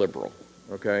little bit liberal.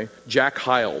 Okay, Jack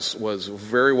Hyles was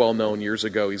very well known years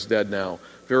ago. He's dead now.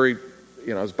 Very,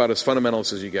 about as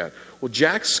fundamentalist as you get. Well,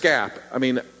 Jack Skapp. I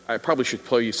mean, I probably should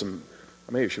play you some.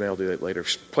 Maybe I should be able to do that later.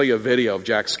 Play you a video of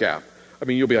Jack Skapp. I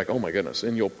mean, you'll be like, oh my goodness,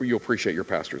 and you'll appreciate your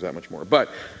pastors that much more. But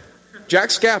Jack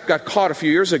Skapp got caught a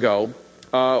few years ago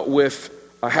with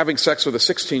having sex with a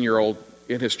 16-year-old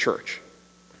in his church.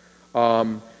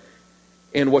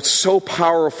 And what's so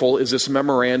powerful is this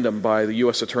memorandum by the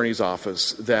U.S. Attorney's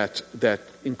Office that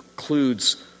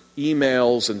includes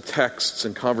emails and texts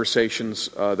and conversations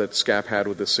that Skapp had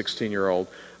with this 16-year-old,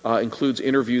 includes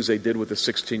interviews they did with the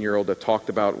 16-year-old that talked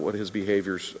about what his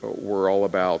behaviors were all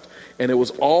about. And it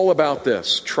was all about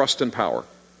this, trust and power.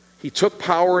 He took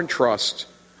power and trust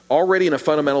already in a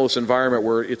fundamentalist environment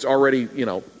where it's already,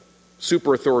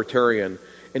 super authoritarian,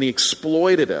 and he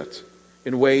exploited it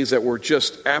in ways that were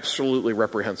just absolutely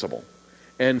reprehensible.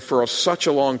 And for such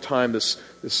a long time, this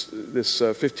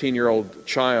 15-year-old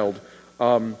child,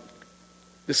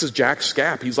 this is Jack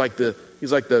Skapp. He's like the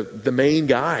main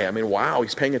guy. I mean, wow,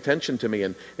 he's paying attention to me,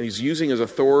 and he's using his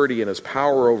authority and his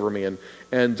power over me,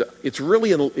 and it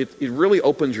really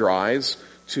opens your eyes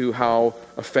to how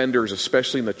offenders,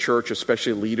 especially in the church,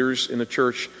 especially leaders in the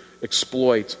church,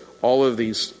 exploit all of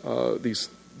these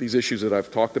issues that I've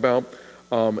talked about.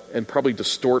 And probably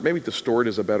distort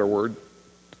is a better word,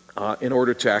 in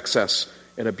order to access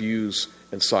and abuse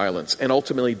and silence and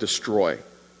ultimately destroy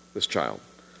this child.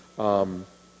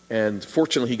 And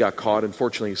fortunately he got caught, and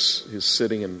fortunately he's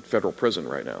sitting in federal prison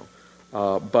right now.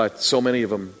 But so many of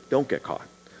them don't get caught.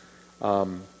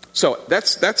 So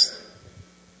that's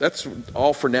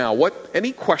all for now.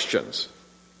 Any questions?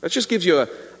 That just gives you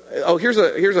here's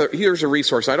a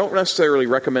resource. I don't necessarily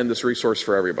recommend this resource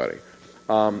for everybody.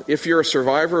 If you're a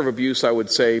survivor of abuse, I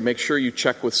would say make sure you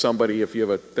check with somebody, if you have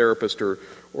a therapist or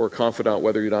a confidant,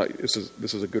 whether you're not, this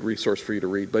is a good resource for you to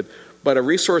read. But a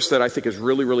resource that I think is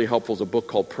really, really helpful is a book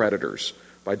called Predators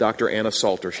by Dr. Anna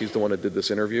Salter. She's the one that did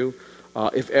this interview.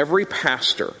 If every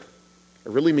pastor, I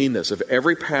really mean this, if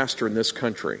every pastor in this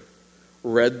country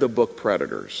read the book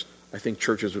Predators, I think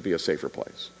churches would be a safer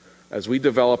place. As we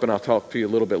develop, and I'll talk to you a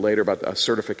little bit later about a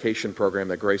certification program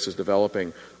that Grace is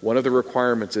developing, one of the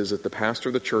requirements is that the pastor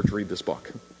of the church read this book.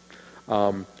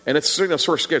 And it's sort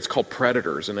of scary. It's called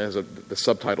Predators, and the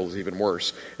subtitle is even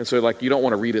worse. And so, you don't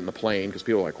want to read it in the plane because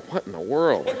people are like, "What in the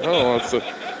world?"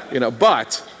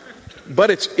 But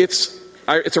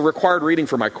it's a required reading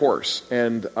for my course,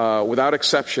 and without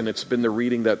exception, it's been the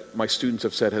reading that my students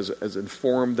have said has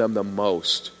informed them the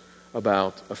most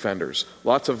about offenders.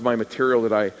 Lots of my material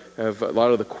that I have, a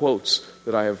lot of the quotes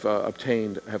that I have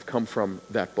obtained have come from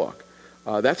that book.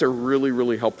 That's a really,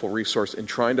 really helpful resource in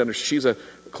trying to understand. She's a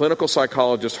clinical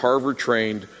psychologist, Harvard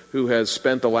trained, who has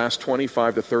spent the last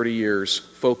 25 to 30 years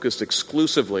focused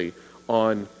exclusively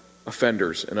on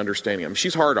offenders and understanding them.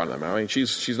 She's hard on them. I mean,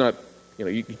 she's not,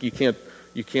 you can't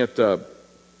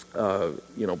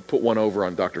put one over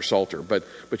on Dr. Salter, but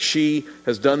she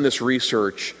has done this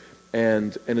research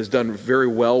and has done very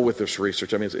well with this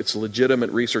research. I mean, it's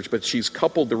legitimate research, but she's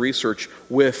coupled the research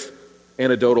with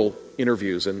anecdotal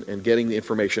interviews and getting the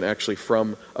information actually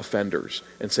from offenders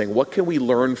and saying, what can we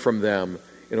learn from them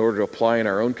in order to apply in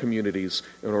our own communities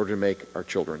in order to make our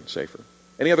children safer?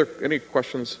 Any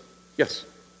questions? Yes.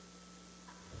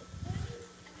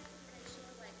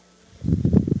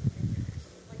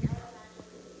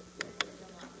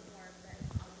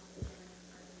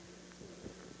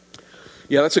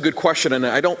 Yeah, that's a good question, and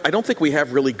I don't think we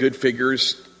have really good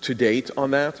figures to date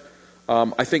on that.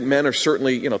 I think men are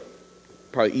certainly,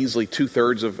 probably easily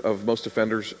 2/3 of most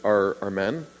offenders are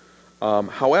men.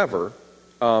 However,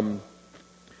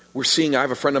 we're seeing. I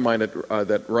have a friend of mine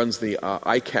that runs the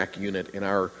ICAC unit in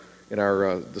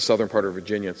the southern part of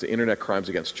Virginia. It's the Internet Crimes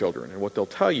Against Children, and what they'll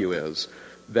tell you is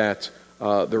that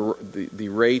the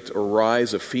rate or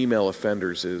rise of female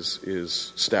offenders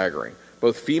is staggering.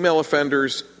 Both female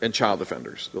offenders and child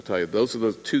offenders. They'll tell you those are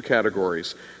the two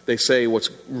categories. They say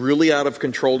what's really out of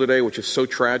control today, which is so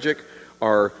tragic,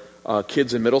 are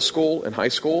kids in middle school and high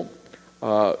school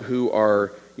who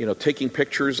are taking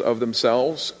pictures of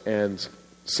themselves and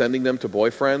sending them to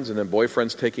boyfriends, and then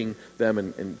boyfriends taking them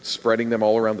and spreading them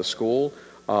all around the school.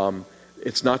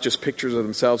 It's not just pictures of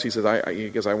themselves. He says,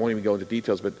 I won't even go into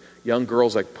details, but young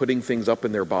girls like putting things up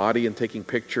in their body and taking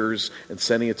pictures and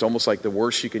sending. It's almost like the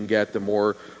worse you can get, the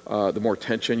more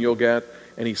attention you'll get.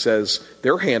 And he says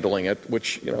they're handling it,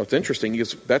 which it's interesting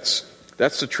because that's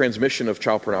the transmission of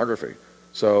child pornography.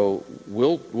 So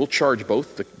we'll charge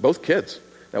both kids.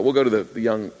 Now we'll go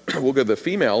to we'll go to the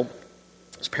female's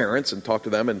parents and talk to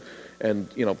them and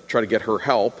try to get her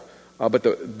help. But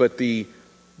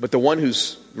the one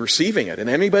who's receiving it, and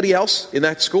anybody else in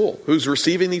that school who's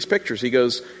receiving these pictures, he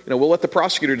goes, we'll let the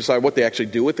prosecutor decide what they actually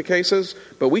do with the cases,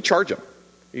 but we charge them.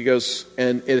 He goes,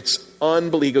 and it's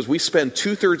unbelievable. He goes, we spend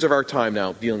 2/3 of our time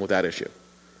now dealing with that issue.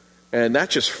 And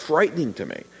that's just frightening to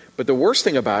me. But the worst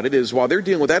thing about it is while they're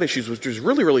dealing with that issue, which is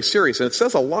really, really serious, and it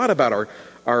says a lot about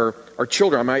our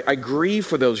children. I grieve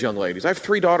for those young ladies. I have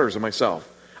 3 daughters of myself.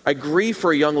 I grieve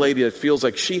for a young lady that feels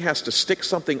like she has to stick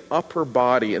something up her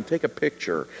body and take a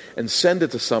picture and send it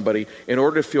to somebody in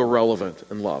order to feel relevant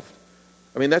and loved.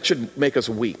 I mean, that should make us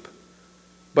weep.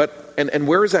 But and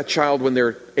where is that child when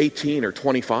they're 18 or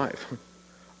 25?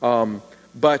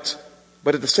 But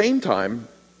at the same time,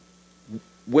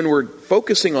 when we're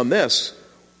focusing on this,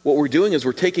 what we're doing is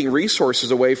we're taking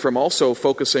resources away from also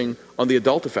focusing on the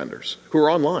adult offenders who are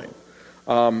online.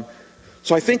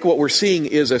 So I think what we're seeing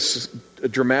is a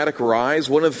dramatic rise.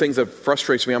 One of the things that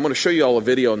frustrates me, I'm going to show you all a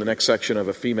video in the next section of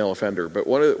a female offender, but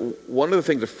one of the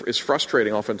things that is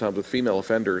frustrating oftentimes with female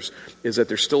offenders is that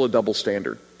there's still a double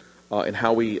standard in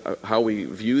how we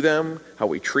view them, how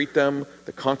we treat them,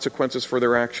 the consequences for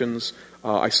their actions.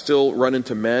 I still run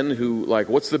into men who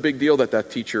what's the big deal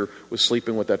that teacher was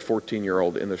sleeping with that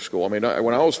 14-year-old in their school? I mean,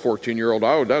 when I was 14-year-old,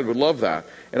 I would love that.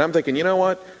 And I'm thinking, you know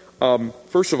what?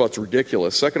 First of all, it's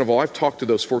ridiculous. Second of all, I've talked to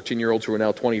those 14-year-olds who are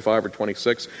now 25 or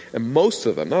 26, and most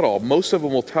of them, not all, most of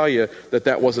them will tell you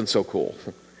that wasn't so cool,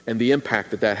 and the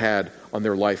impact that had on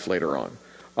their life later on.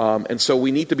 And so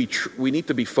we need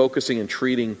to be focusing and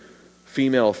treating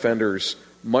female offenders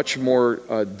much more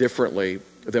differently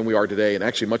than we are today, and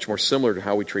actually much more similar to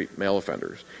how we treat male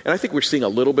offenders. And I think we're seeing a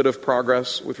little bit of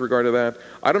progress with regard to that.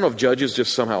 I don't know if judges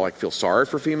just somehow feel sorry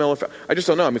for female offenders. I just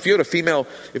don't know. I mean, if you have a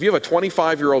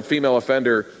 25-year-old female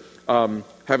offender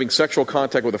having sexual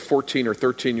contact with a 14 or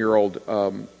 13-year-old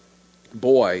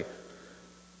boy,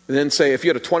 and then say if you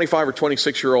had a 25 or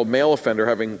 26-year-old male offender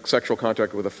having sexual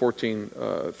contact with a 13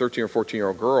 or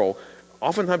 14-year-old girl,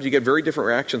 oftentimes you get very different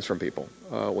reactions from people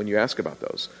when you ask about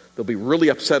those. They'll be really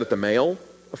upset at the male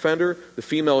offender. The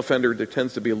female offender, there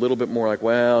tends to be a little bit more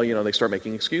they start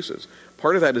making excuses.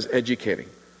 Part of that is educating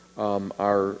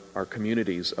our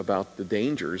communities about the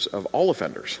dangers of all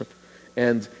offenders.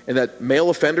 And that male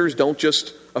offenders don't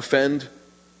just offend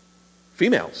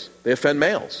females, they offend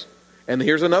males. And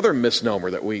here's another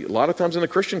misnomer that a lot of times in the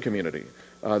Christian community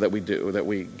that we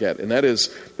get, and that is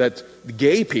that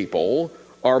gay people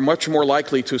are much more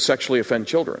likely to sexually offend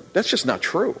children. That's just not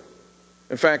true.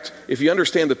 In fact, if you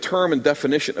understand the term and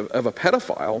definition of a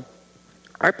pedophile,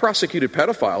 I prosecuted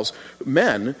pedophiles,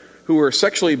 men who were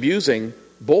sexually abusing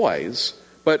boys,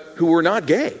 but who were not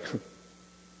gay.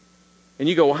 And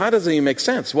you go, well, how does it even make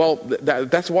sense? Well,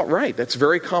 that's right. That's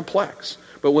very complex.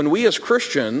 But when we as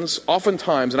Christians,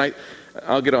 oftentimes, and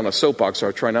I'll get on a soapbox, so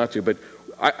I try not to, but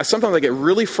sometimes I get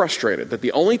really frustrated that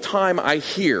the only time I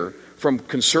hear from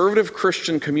conservative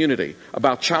Christian community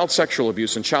about child sexual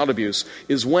abuse and child abuse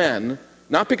is when,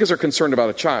 not because they're concerned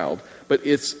about a child, but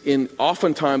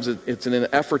oftentimes it's in an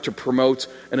effort to promote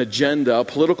an agenda, a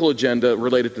political agenda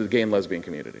related to the gay and lesbian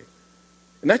community.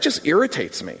 And that just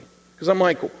irritates me, because I'm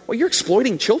like, well, you're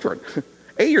exploiting children.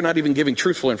 A, you're not even giving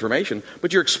truthful information,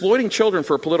 but you're exploiting children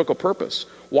for a political purpose.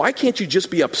 Why can't you just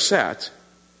be upset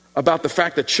about the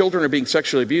fact that children are being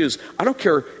sexually abused? I don't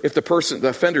care if the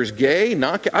offender is gay,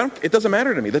 not gay. It doesn't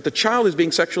matter to me that the child is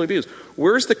being sexually abused.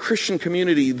 Where's the Christian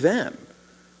community then,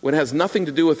 when it has nothing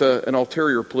to do with an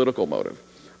ulterior political motive?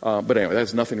 But anyway, that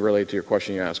has nothing related to your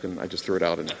question you asked, and I just threw it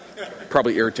out and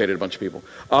probably irritated a bunch of people.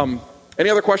 Any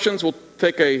other questions? We'll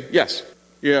take a yes.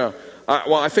 Yeah.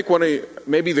 Well, I think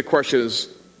maybe the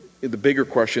bigger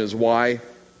question is why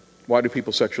do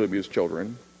people sexually abuse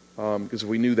children? Because if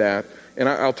we knew that, and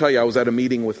I'll tell you, I was at a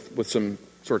meeting with some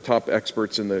sort of top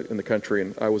experts in the country,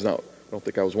 and I don't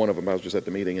think I was one of them. I was just at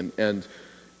the meeting, and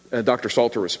Dr.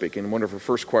 Salter was speaking. And one of her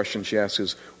first questions she asked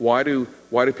is, why do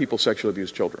people sexually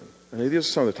abuse children? And these are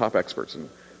some of the top experts,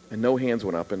 and no hands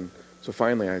went up. And so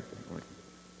finally,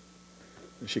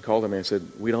 she called me and I said,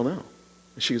 we don't know.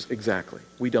 And she goes, exactly.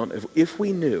 We don't. If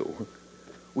we knew,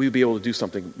 we'd be able to do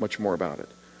something much more about it.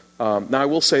 Now, I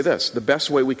will say this. The best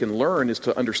way we can learn is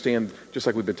to understand, just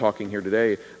like we've been talking here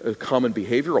today, common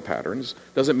behavioral patterns.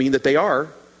 Doesn't mean that they are,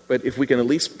 but if we can at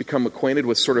least become acquainted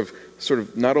with sort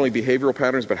of not only behavioral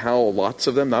patterns, but how lots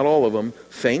of them, not all of them,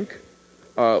 think,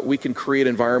 we can create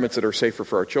environments that are safer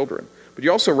for our children. But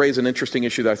you also raise an interesting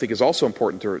issue that I think is also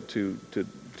important to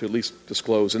at least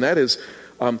disclose, and that is,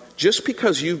 just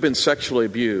because you've been sexually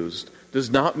abused does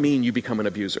not mean you become an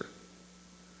abuser.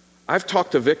 I've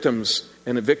talked to victims,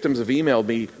 and the victims have emailed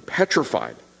me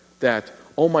petrified that,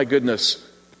 oh my goodness,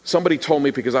 somebody told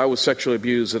me because I was sexually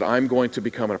abused that I'm going to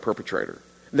become a perpetrator.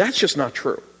 That's just not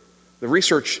true. The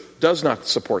research does not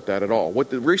support that at all. What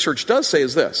the research does say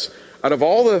is this. Out of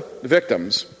all the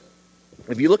victims,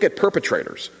 if you look at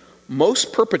perpetrators,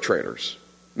 most perpetrators,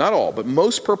 not all, but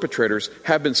most perpetrators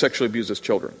have been sexually abused as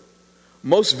children.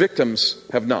 Most victims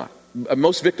have not.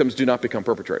 Most victims do not become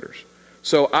perpetrators.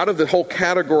 So out of the whole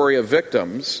category of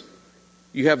victims,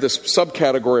 you have this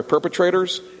subcategory of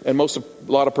perpetrators, and a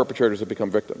lot of perpetrators have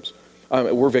become victims.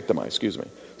 Were victimized, excuse me.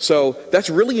 So that's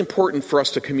really important for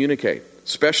us to communicate,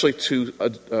 especially to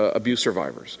abuse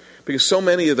survivors, because so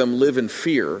many of them live in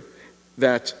fear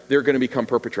that they're going to become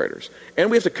perpetrators.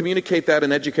 And we have to communicate that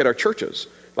and educate our churches.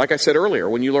 Like I said earlier,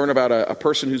 when you learn about a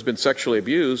person who's been sexually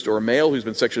abused or a male who's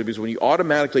been sexually abused, when you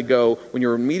automatically when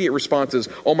your immediate response is,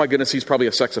 oh my goodness, he's probably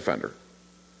a sex offender.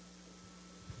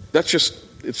 It's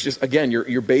just again,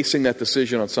 you're basing that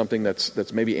decision on something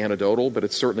that's maybe anecdotal, but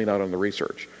it's certainly not on the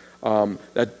research.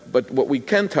 But what we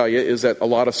can tell you is that a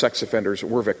lot of sex offenders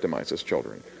were victimized as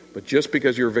children. But just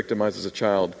because you were victimized as a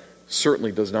child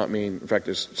certainly does not mean, in fact,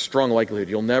 there's strong likelihood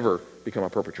you'll never become a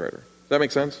perpetrator. Does that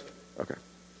make sense? Okay.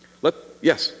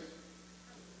 Yes.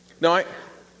 No,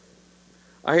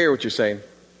 I hear what you're saying.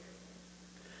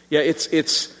 Yeah,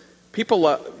 it's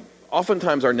people.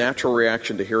 Oftentimes, our natural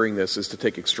reaction to hearing this is to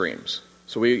take extremes.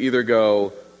 So we either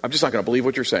go, "I'm just not going to believe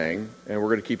what you're saying, and we're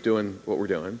going to keep doing what we're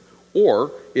doing,"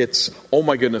 or it's, "Oh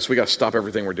my goodness, we got to stop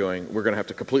everything we're doing. We're going to have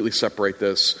to completely separate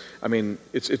this." I mean,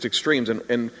 it's extremes,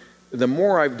 and the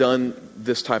more I've done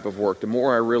this type of work, the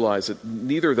more I realize that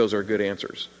neither of those are good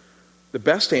answers. The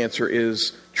best answer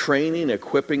is training,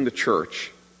 equipping the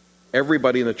church,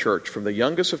 everybody in the church, from the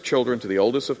youngest of children to the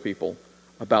oldest of people,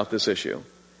 about this issue.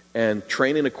 And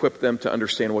train and equip them to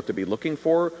understand what to be looking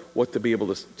for, what to be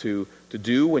able to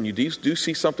do when you do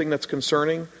see something that's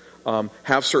concerning.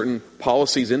 Have certain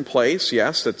policies in place,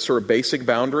 yes, that's sort of basic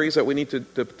boundaries that we need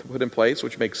to put in place,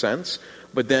 which makes sense.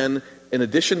 But then, in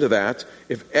addition to that,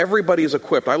 if everybody is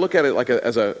equipped, I look at it like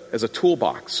as a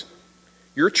toolbox.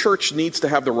 Your church needs to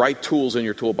have the right tools in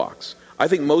your toolbox. I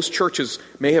think most churches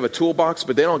may have a toolbox,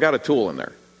 but they don't got a tool in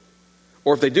there.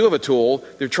 Or if they do have a tool,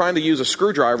 they're trying to use a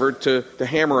screwdriver to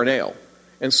hammer a nail.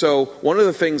 And so one of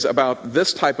the things about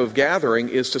this type of gathering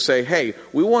is to say, hey,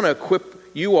 we want to equip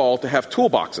you all to have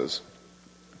toolboxes.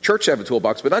 Church have a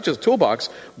toolbox, but not just a toolbox,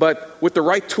 but with the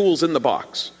right tools in the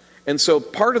box. And so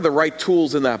part of the right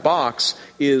tools in that box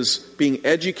is being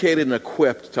educated and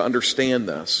equipped to understand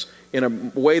this in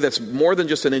a way that's more than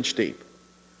just an inch deep.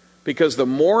 Because the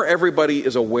more everybody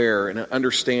is aware and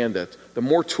understand it, the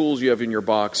more tools you have in your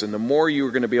box, and the more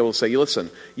you're going to be able to say, listen,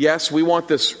 yes, we want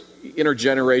this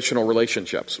intergenerational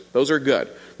relationships. Those are good.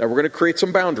 Now we're going to create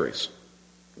some boundaries.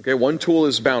 Okay, one tool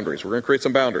is boundaries. We're going to create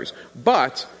some boundaries.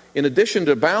 But in addition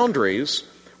to boundaries,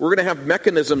 we're going to have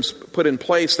mechanisms put in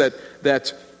place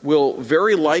that will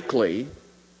very likely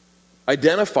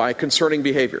identify concerning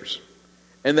behaviors.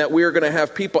 and that we are going to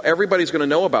have people, everybody's going to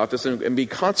know about this and be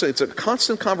constant. It's a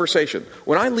constant conversation.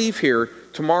 When I leave here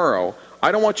tomorrow,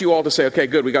 I don't want you all to say, okay,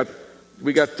 good, we got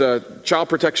child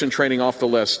protection training off the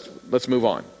list, let's move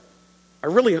on. I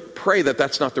really pray that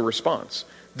that's not the response.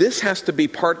 This has to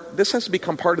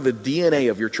become part of the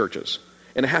DNA of your churches,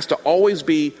 and it has to always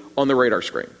be on the radar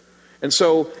screen. And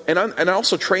so, and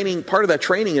also training, part of that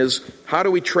training is, how do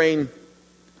we train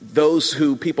those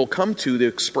who people come to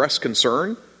express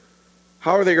concern?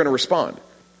 How are they going to respond?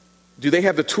 Do they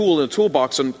have the tool in the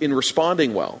toolbox in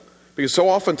responding well? Because so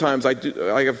oftentimes,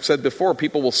 I have said before,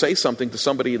 people will say something to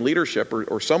somebody in leadership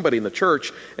or somebody in the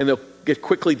church, and they'll get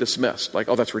quickly dismissed, like,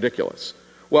 oh, that's ridiculous.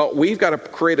 Well, we've got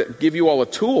to give you all a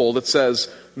tool that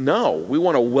says, no, we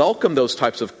want to welcome those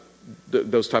types of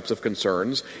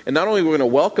concerns. And not only are we going to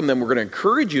welcome them, we're going to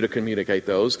encourage you to communicate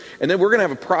those. And then we're going to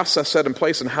have a process set in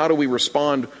place on how do we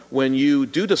respond when you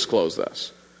do disclose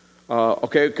this.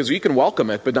 Okay, because you can welcome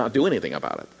it but not do anything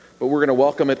about it. But we're going to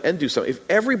welcome it and do something. If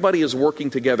everybody is working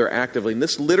together actively, and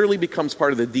this literally becomes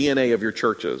part of the DNA of your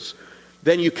churches,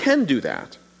 then you can do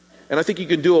that. And I think you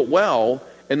can do it well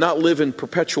and not live in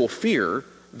perpetual fear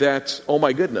that, oh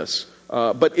my goodness.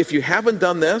 But if you haven't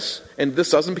done this, and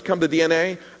this doesn't become the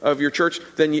DNA of your church,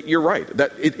 then you're right.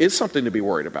 That it is something to be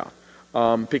worried about,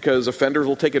 because offenders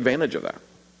will take advantage of that.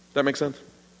 Does that make sense?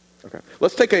 Okay.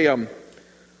 Let's take a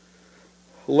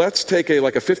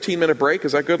 15-minute break.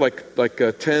 Is that good? Like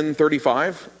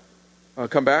 10:35.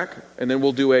 Come back, and then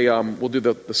we'll do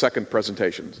the second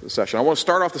session. I want to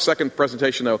start off the second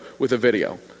presentation though with a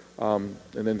video, and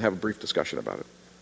then have a brief discussion about it.